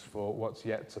dreams for what's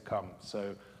yet to come?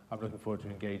 So I'm looking forward to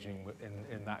engaging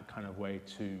in that kind of way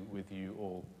too with you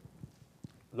all.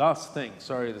 Last thing,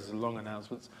 sorry, this is a long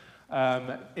announcement,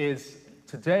 is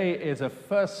today is a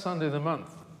first Sunday of the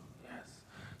month.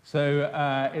 So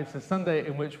it's a Sunday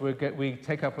in which we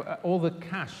take up all the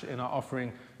cash in our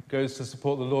offering goes to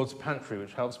support the Lord's Pantry,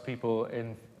 which helps people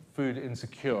in food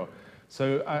insecure.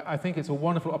 So I think it's a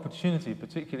wonderful opportunity,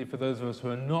 particularly for those of us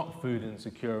who are not food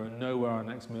insecure and know where our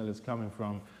next meal is coming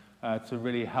from, to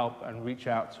really help and reach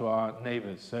out to our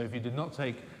neighbors. So if you did not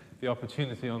take the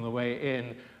opportunity on the way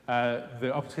in,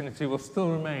 the opportunity will still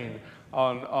remain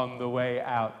on the way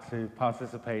out to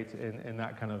participate in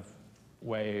that kind of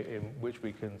way in which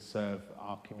we can serve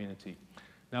our community.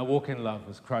 Now walk in love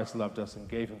as Christ loved us and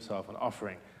gave himself an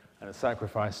offering and a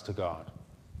sacrifice to God.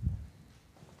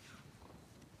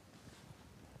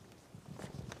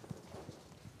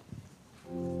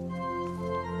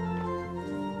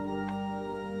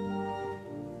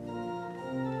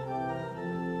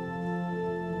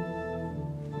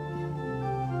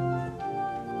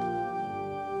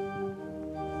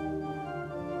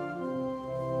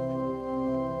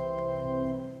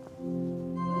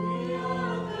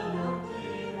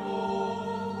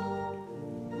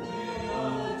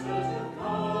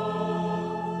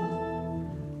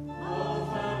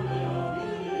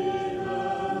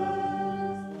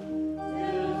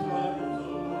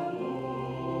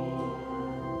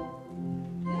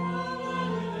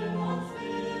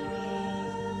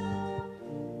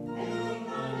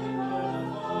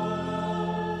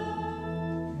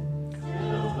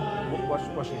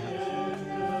 Washing hands.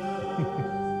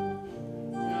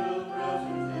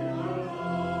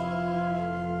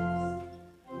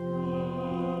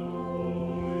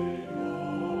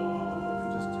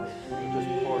 Just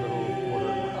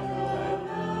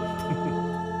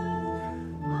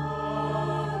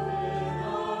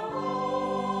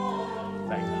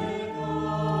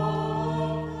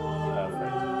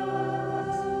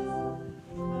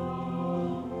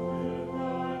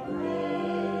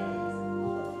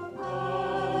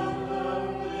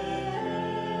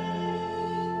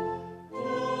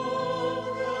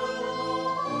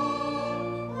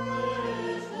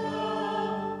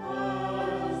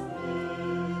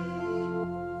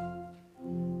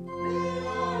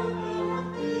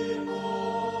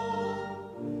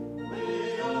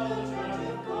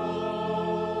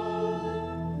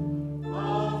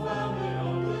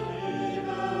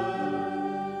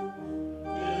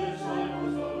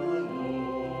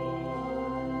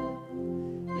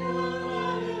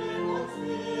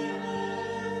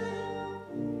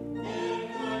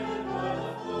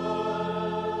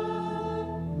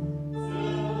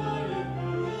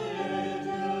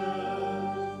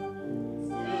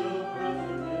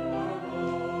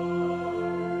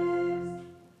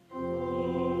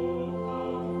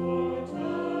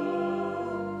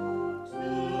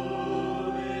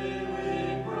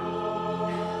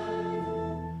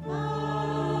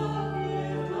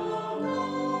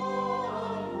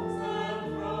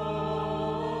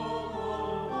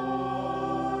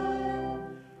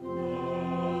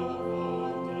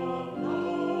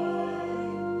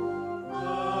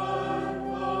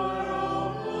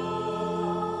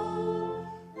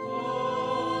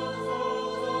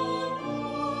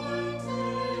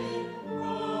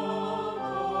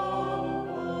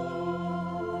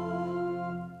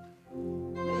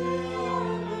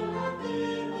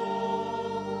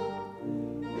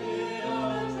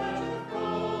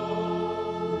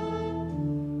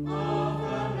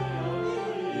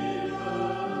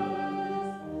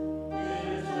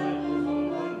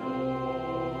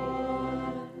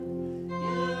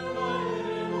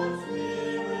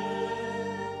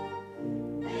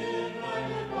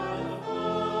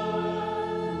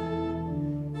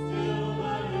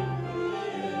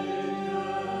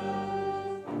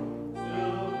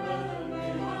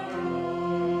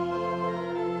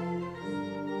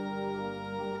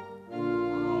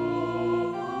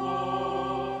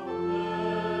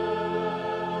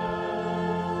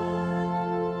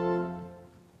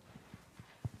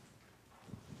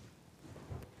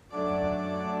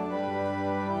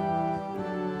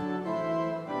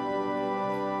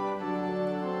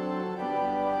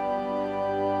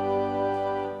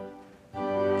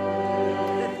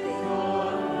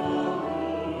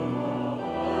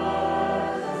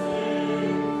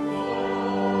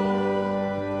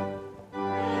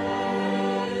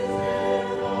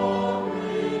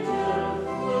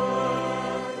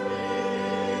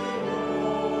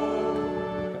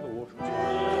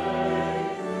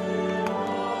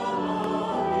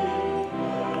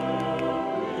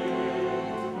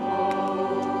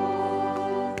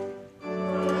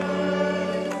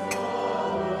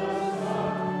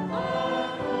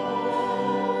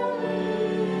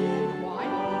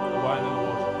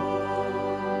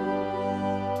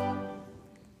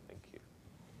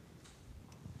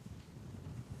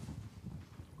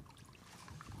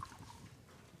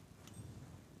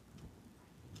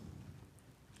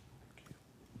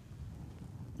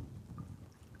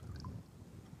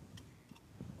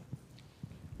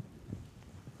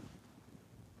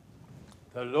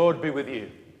The Lord be with you.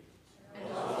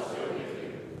 And also with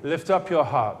you. Lift up your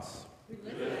hearts.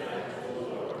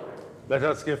 Let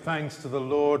us give thanks to the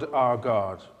Lord our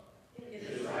God. It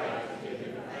is right to give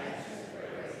him thanks and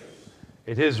praise.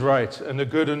 It is right and a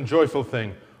good and joyful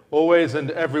thing, always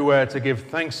and everywhere to give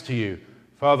thanks to you,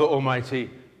 Father Almighty,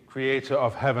 Creator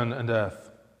of heaven and earth,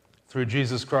 through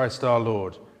Jesus Christ our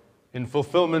Lord. In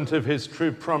fulfillment of his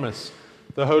true promise,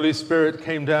 the Holy Spirit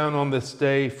came down on this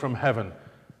day from heaven,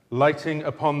 lighting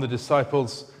upon the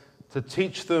disciples to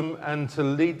teach them and to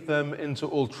lead them into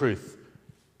all truth,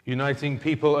 uniting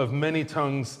people of many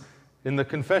tongues in the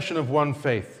confession of one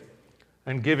faith,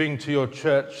 and giving to your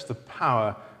church the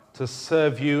power to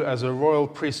serve you as a royal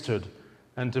priesthood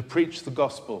and to preach the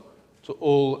gospel to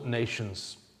all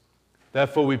nations.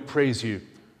 Therefore we praise you,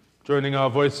 joining our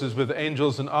voices with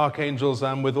angels and archangels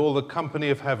and with all the company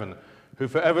of heaven, who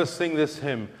forever sing this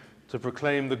hymn to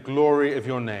proclaim the glory of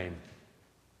your name.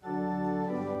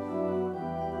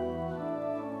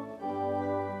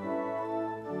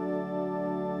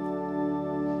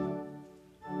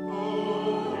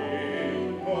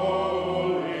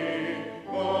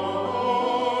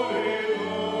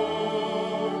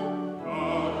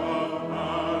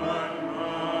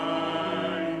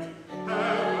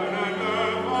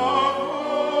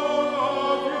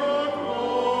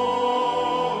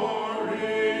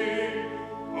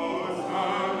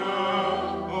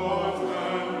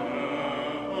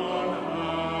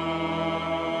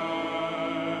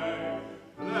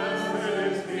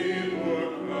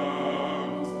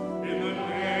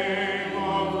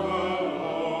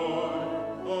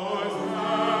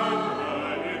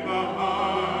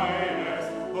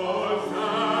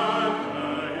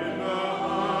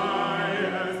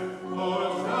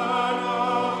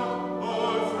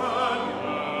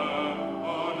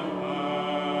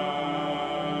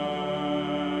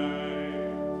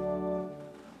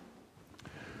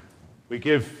 We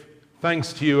give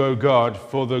thanks to you, O God,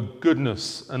 for the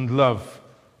goodness and love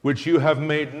which you have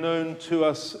made known to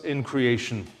us in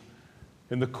creation,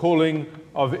 in the calling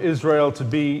of Israel to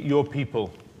be your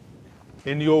people,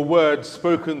 in your word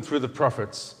spoken through the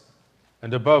prophets,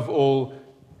 and above all,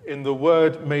 in the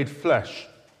word made flesh,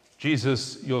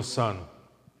 Jesus, your Son.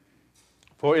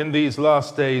 For in these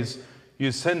last days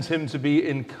you sent him to be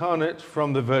incarnate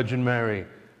from the Virgin Mary,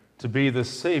 to be the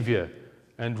Savior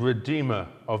and Redeemer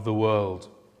of the world.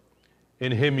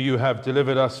 In him you have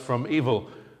delivered us from evil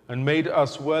and made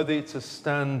us worthy to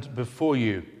stand before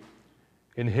you.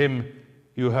 In him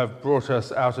you have brought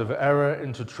us out of error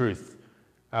into truth,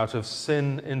 out of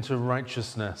sin into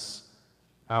righteousness,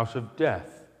 out of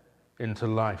death into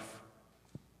life.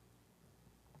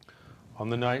 On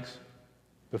the night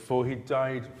before he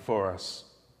died for us,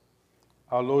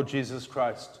 our Lord Jesus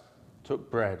Christ took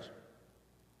bread.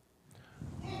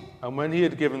 And when he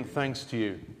had given thanks to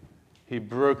you, he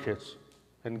broke it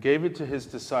and gave it to his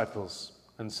disciples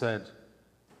and said,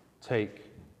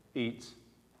 "Take, eat.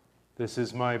 This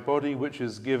is my body which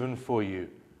is given for you.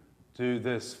 Do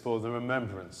this for the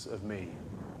remembrance of me."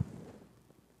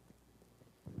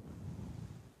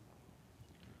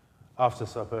 After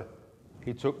supper,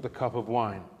 he took the cup of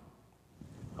wine.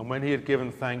 And when he had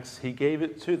given thanks, he gave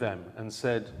it to them and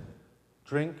said,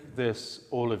 "Drink this,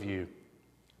 all of you.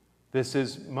 This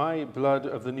is my blood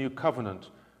of the new covenant,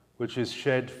 which is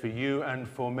shed for you and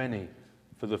for many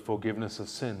for the forgiveness of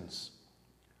sins.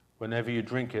 Whenever you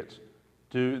drink it,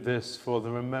 do this for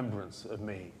the remembrance of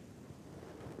me."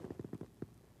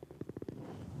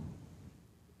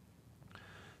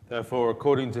 Therefore,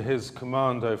 according to his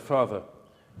command, O Father,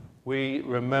 we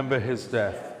remember his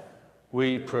death,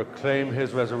 we proclaim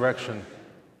his resurrection,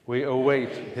 we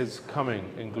await his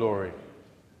coming in glory.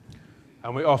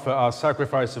 And we offer our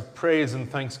sacrifice of praise and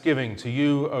thanksgiving to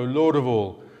you, O Lord of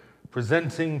all,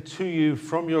 presenting to you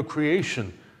from your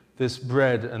creation this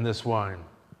bread and this wine.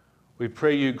 We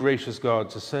pray you, gracious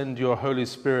God, to send your Holy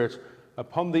Spirit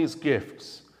upon these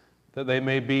gifts, that they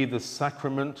may be the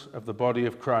sacrament of the body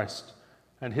of Christ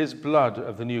and his blood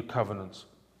of the new covenant.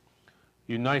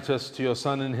 Unite us to your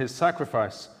Son in his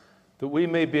sacrifice, that we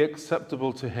may be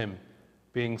acceptable to him,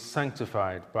 being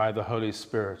sanctified by the Holy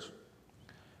Spirit.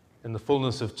 In the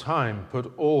fullness of time,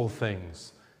 put all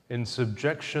things in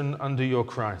subjection under your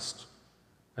Christ,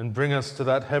 and bring us to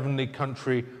that heavenly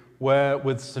country where,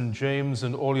 with St. James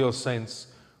and all your saints,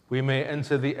 we may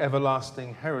enter the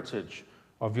everlasting heritage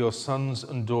of your sons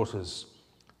and daughters,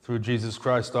 through Jesus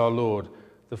Christ our Lord,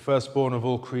 the firstborn of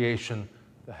all creation,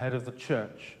 the head of the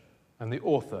church, and the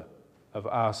author of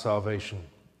our salvation.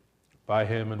 By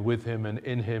him and with him and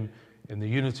in him, in the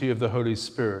unity of the Holy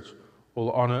Spirit, all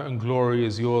honor and glory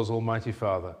is yours, Almighty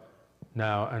Father,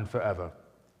 now and forever.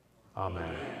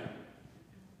 Amen.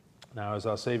 Now, as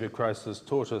our Saviour Christ has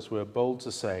taught us, we're bold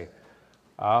to say,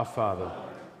 Our Father,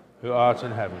 who art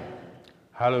in heaven,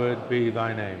 hallowed be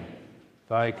thy name.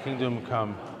 Thy kingdom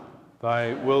come,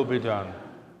 thy will be done,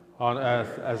 on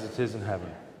earth as it is in heaven.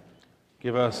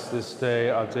 Give us this day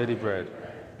our daily bread,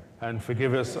 and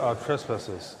forgive us our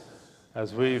trespasses,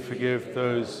 as we forgive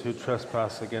those who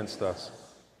trespass against us.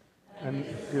 And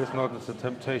lead us not into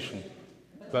temptation,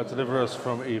 but deliver us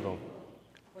from evil.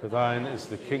 For thine is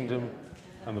the kingdom,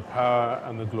 and the power,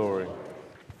 and the glory,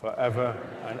 forever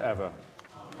and ever.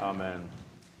 Amen.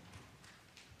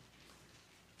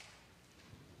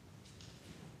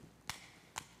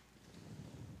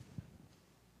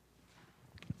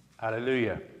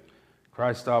 Alleluia.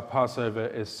 Christ our Passover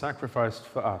is sacrificed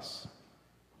for us.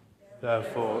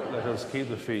 Therefore, let us keep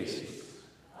the feast.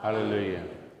 Alleluia.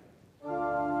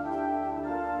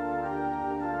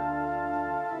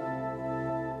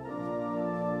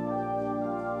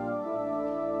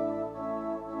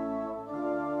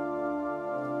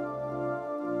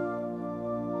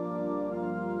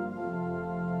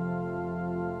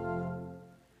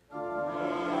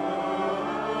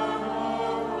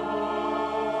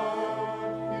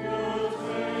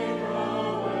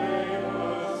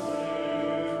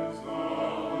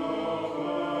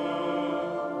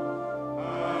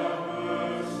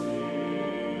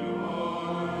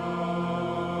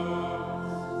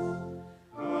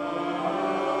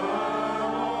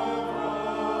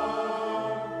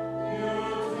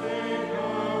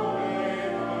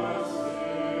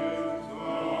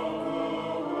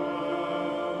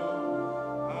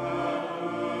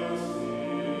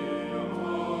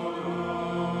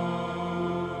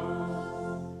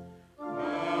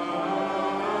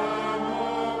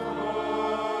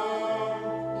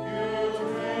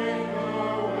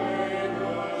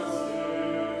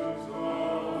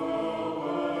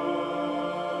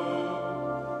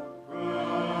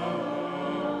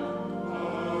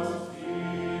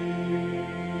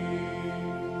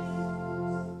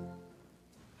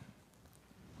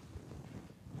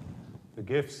 The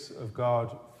gifts of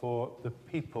God for the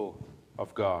people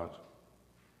of God.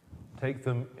 Take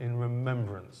them in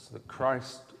remembrance that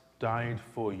Christ died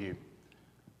for you,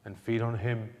 and feed on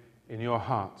him in your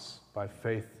hearts by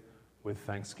faith with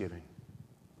thanksgiving.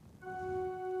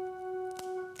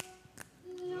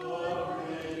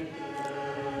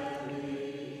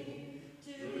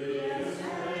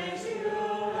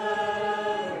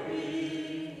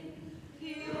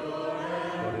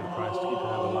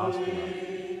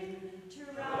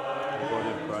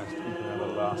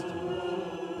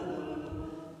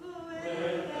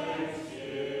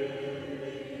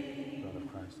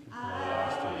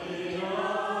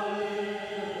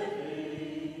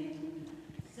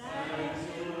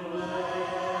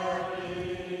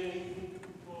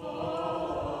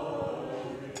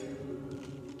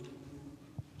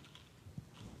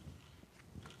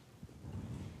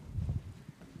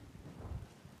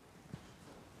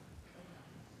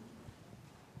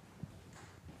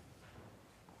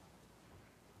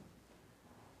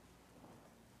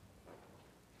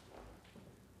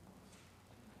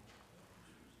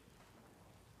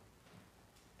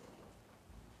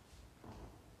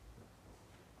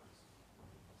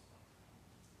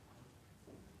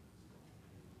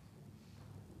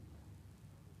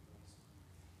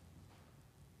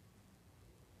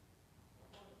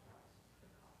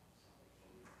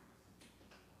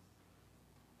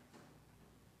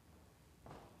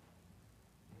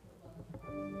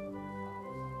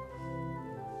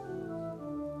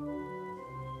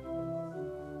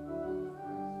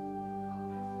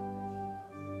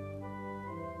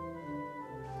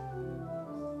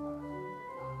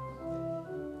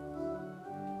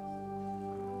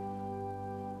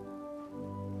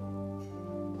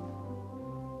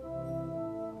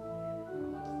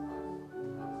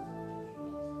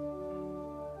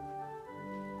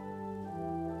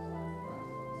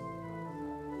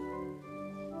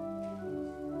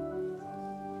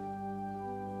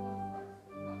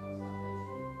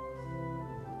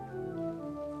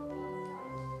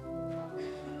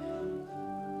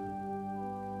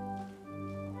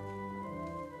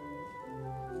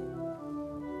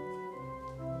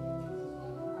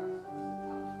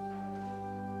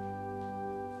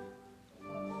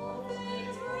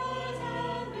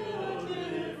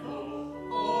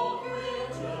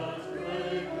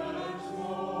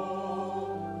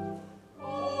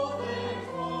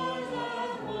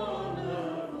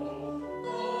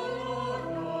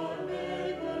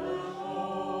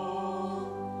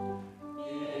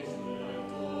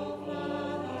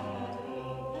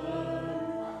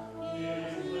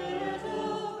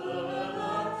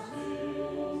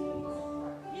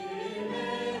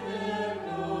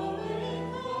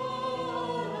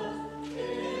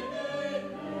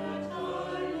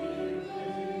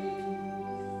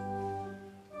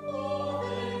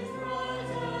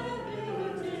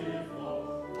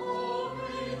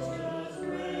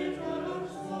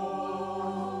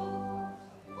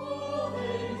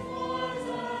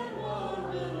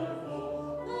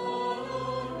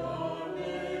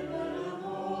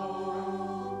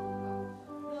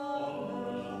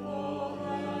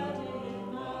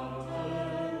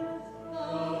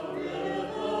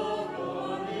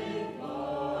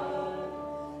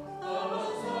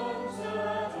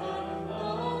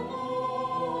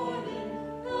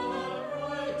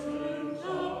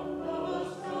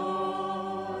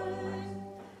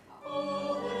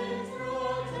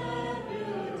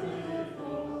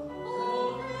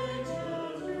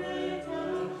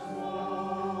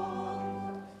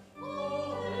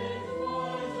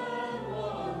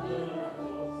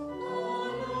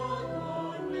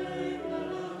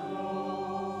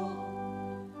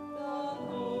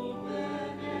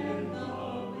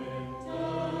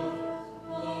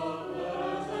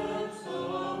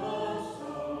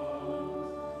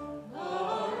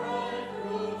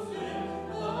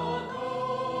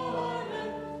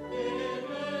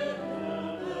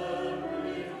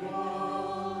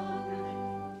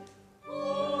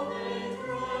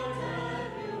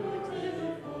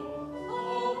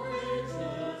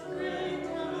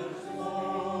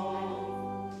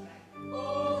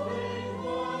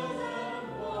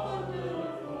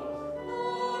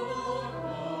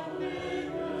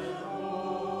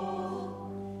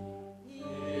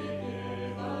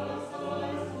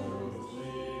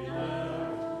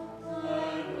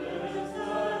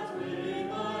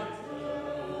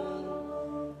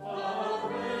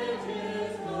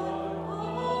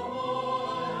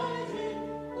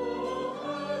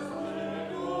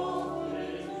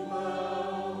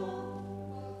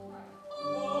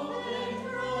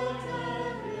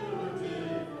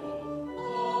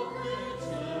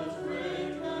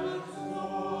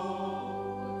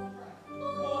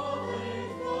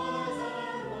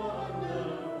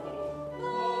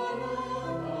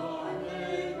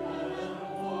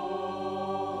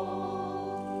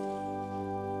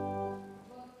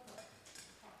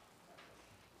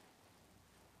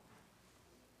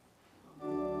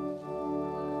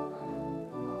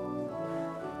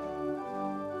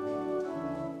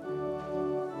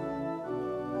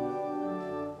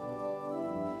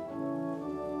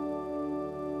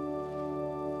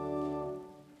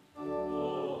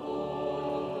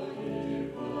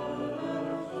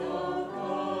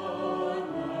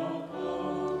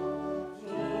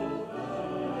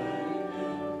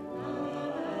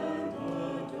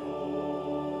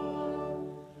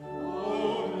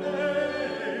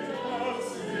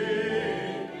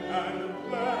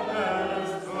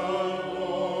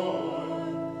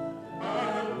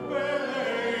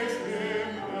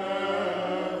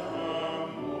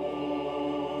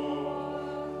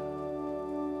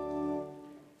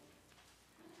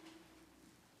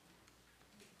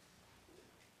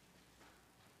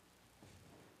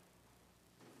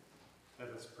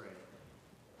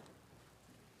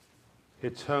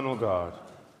 Eternal God,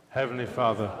 Heavenly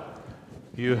Father,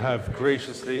 you have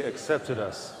graciously accepted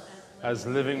us as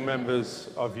living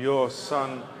members of your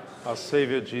Son, our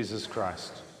Savior Jesus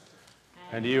Christ.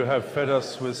 And you have fed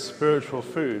us with spiritual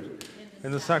food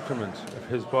in the sacrament of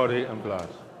his body and blood.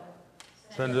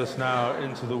 Send us now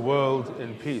into the world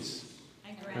in peace,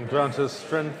 and grant us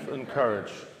strength and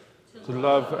courage to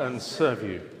love and serve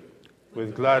you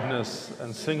with gladness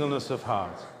and singleness of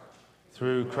heart,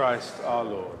 through Christ our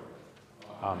Lord.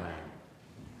 Amen.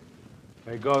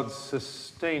 May God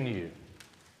sustain you,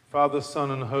 Father, Son,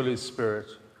 and Holy Spirit,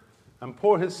 and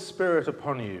pour his Spirit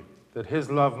upon you, that his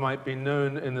love might be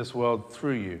known in this world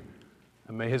through you.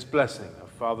 And may his blessing of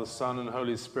Father, Son, and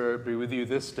Holy Spirit be with you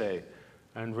this day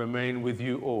and remain with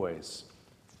you always.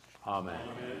 Amen.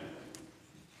 Amen.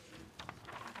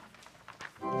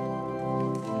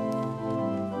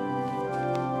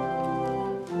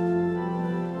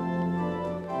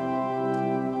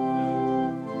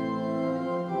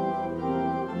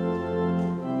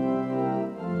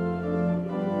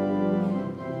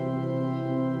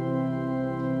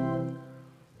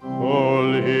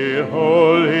 Holy,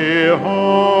 holy,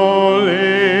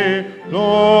 holy,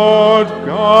 Lord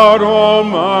God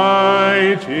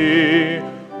Almighty,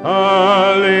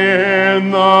 early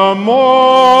in the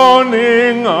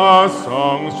morning our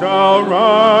songs shall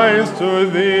rise to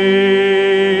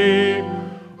thee.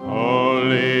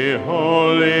 Holy,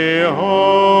 holy,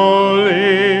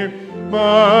 holy,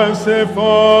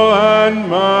 merciful and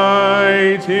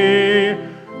mighty,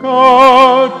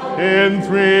 God in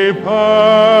three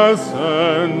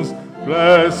persons,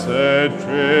 blessed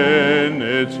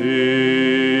Trinity.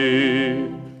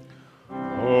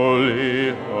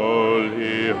 Holy,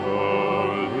 holy,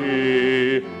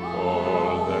 holy,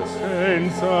 all the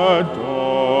saints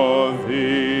adore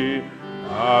thee,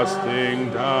 casting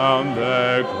down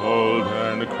their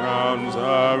golden crowns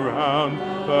around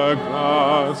the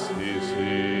glassy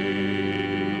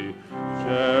sea.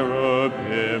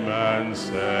 Cherubim and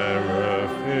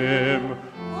seraphim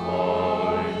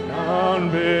falling down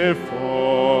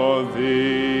before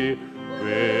thee,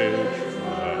 which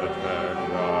word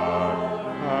and are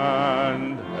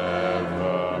and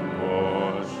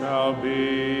evermore shall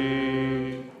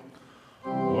be.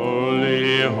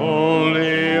 Holy,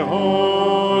 holy,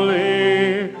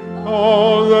 holy,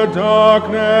 all the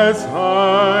darkness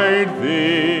hide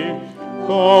thee,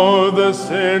 though the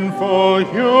sinful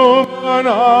human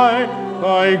eye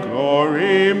thy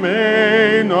glory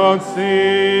may not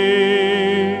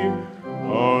see.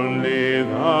 Only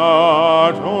thou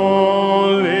art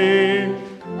holy,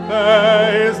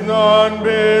 there is none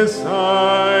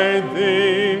beside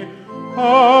thee,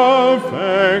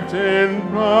 perfect in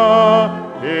power,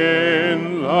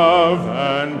 in love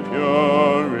and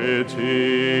purity.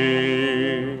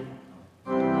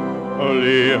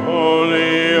 Holy,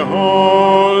 holy,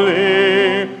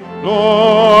 holy,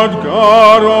 Lord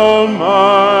God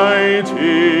Almighty,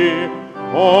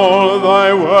 all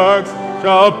thy works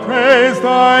shall praise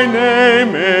thy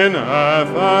name in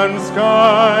earth and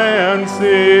sky and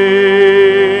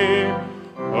sea.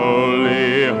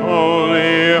 Holy,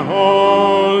 holy,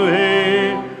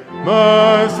 holy,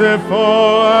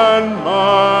 merciful and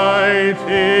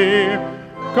mighty,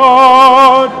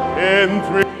 God in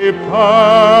three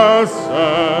persons,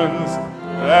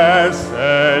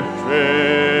 blessed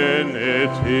Trinity.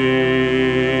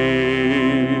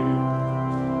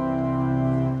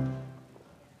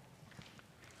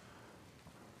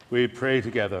 We pray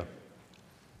together.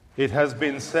 It has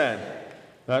been said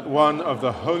that one of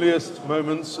the holiest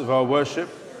moments of our worship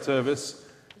service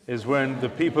is when the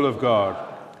people of God,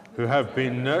 who have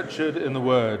been nurtured in the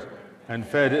Word and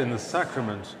fed in the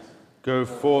sacrament, go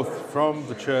forth from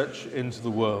the church into the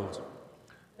world.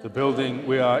 The building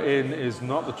we are in is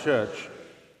not the church.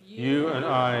 You and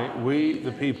I, we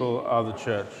the people, are the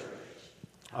church.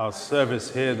 Our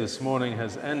service here this morning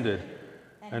has ended,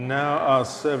 and now our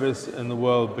service in the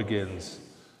world begins.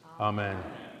 Amen.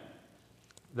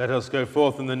 Let us go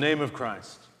forth in the name of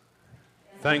Christ.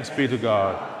 Thanks be to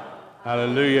God.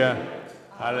 Hallelujah.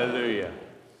 Hallelujah.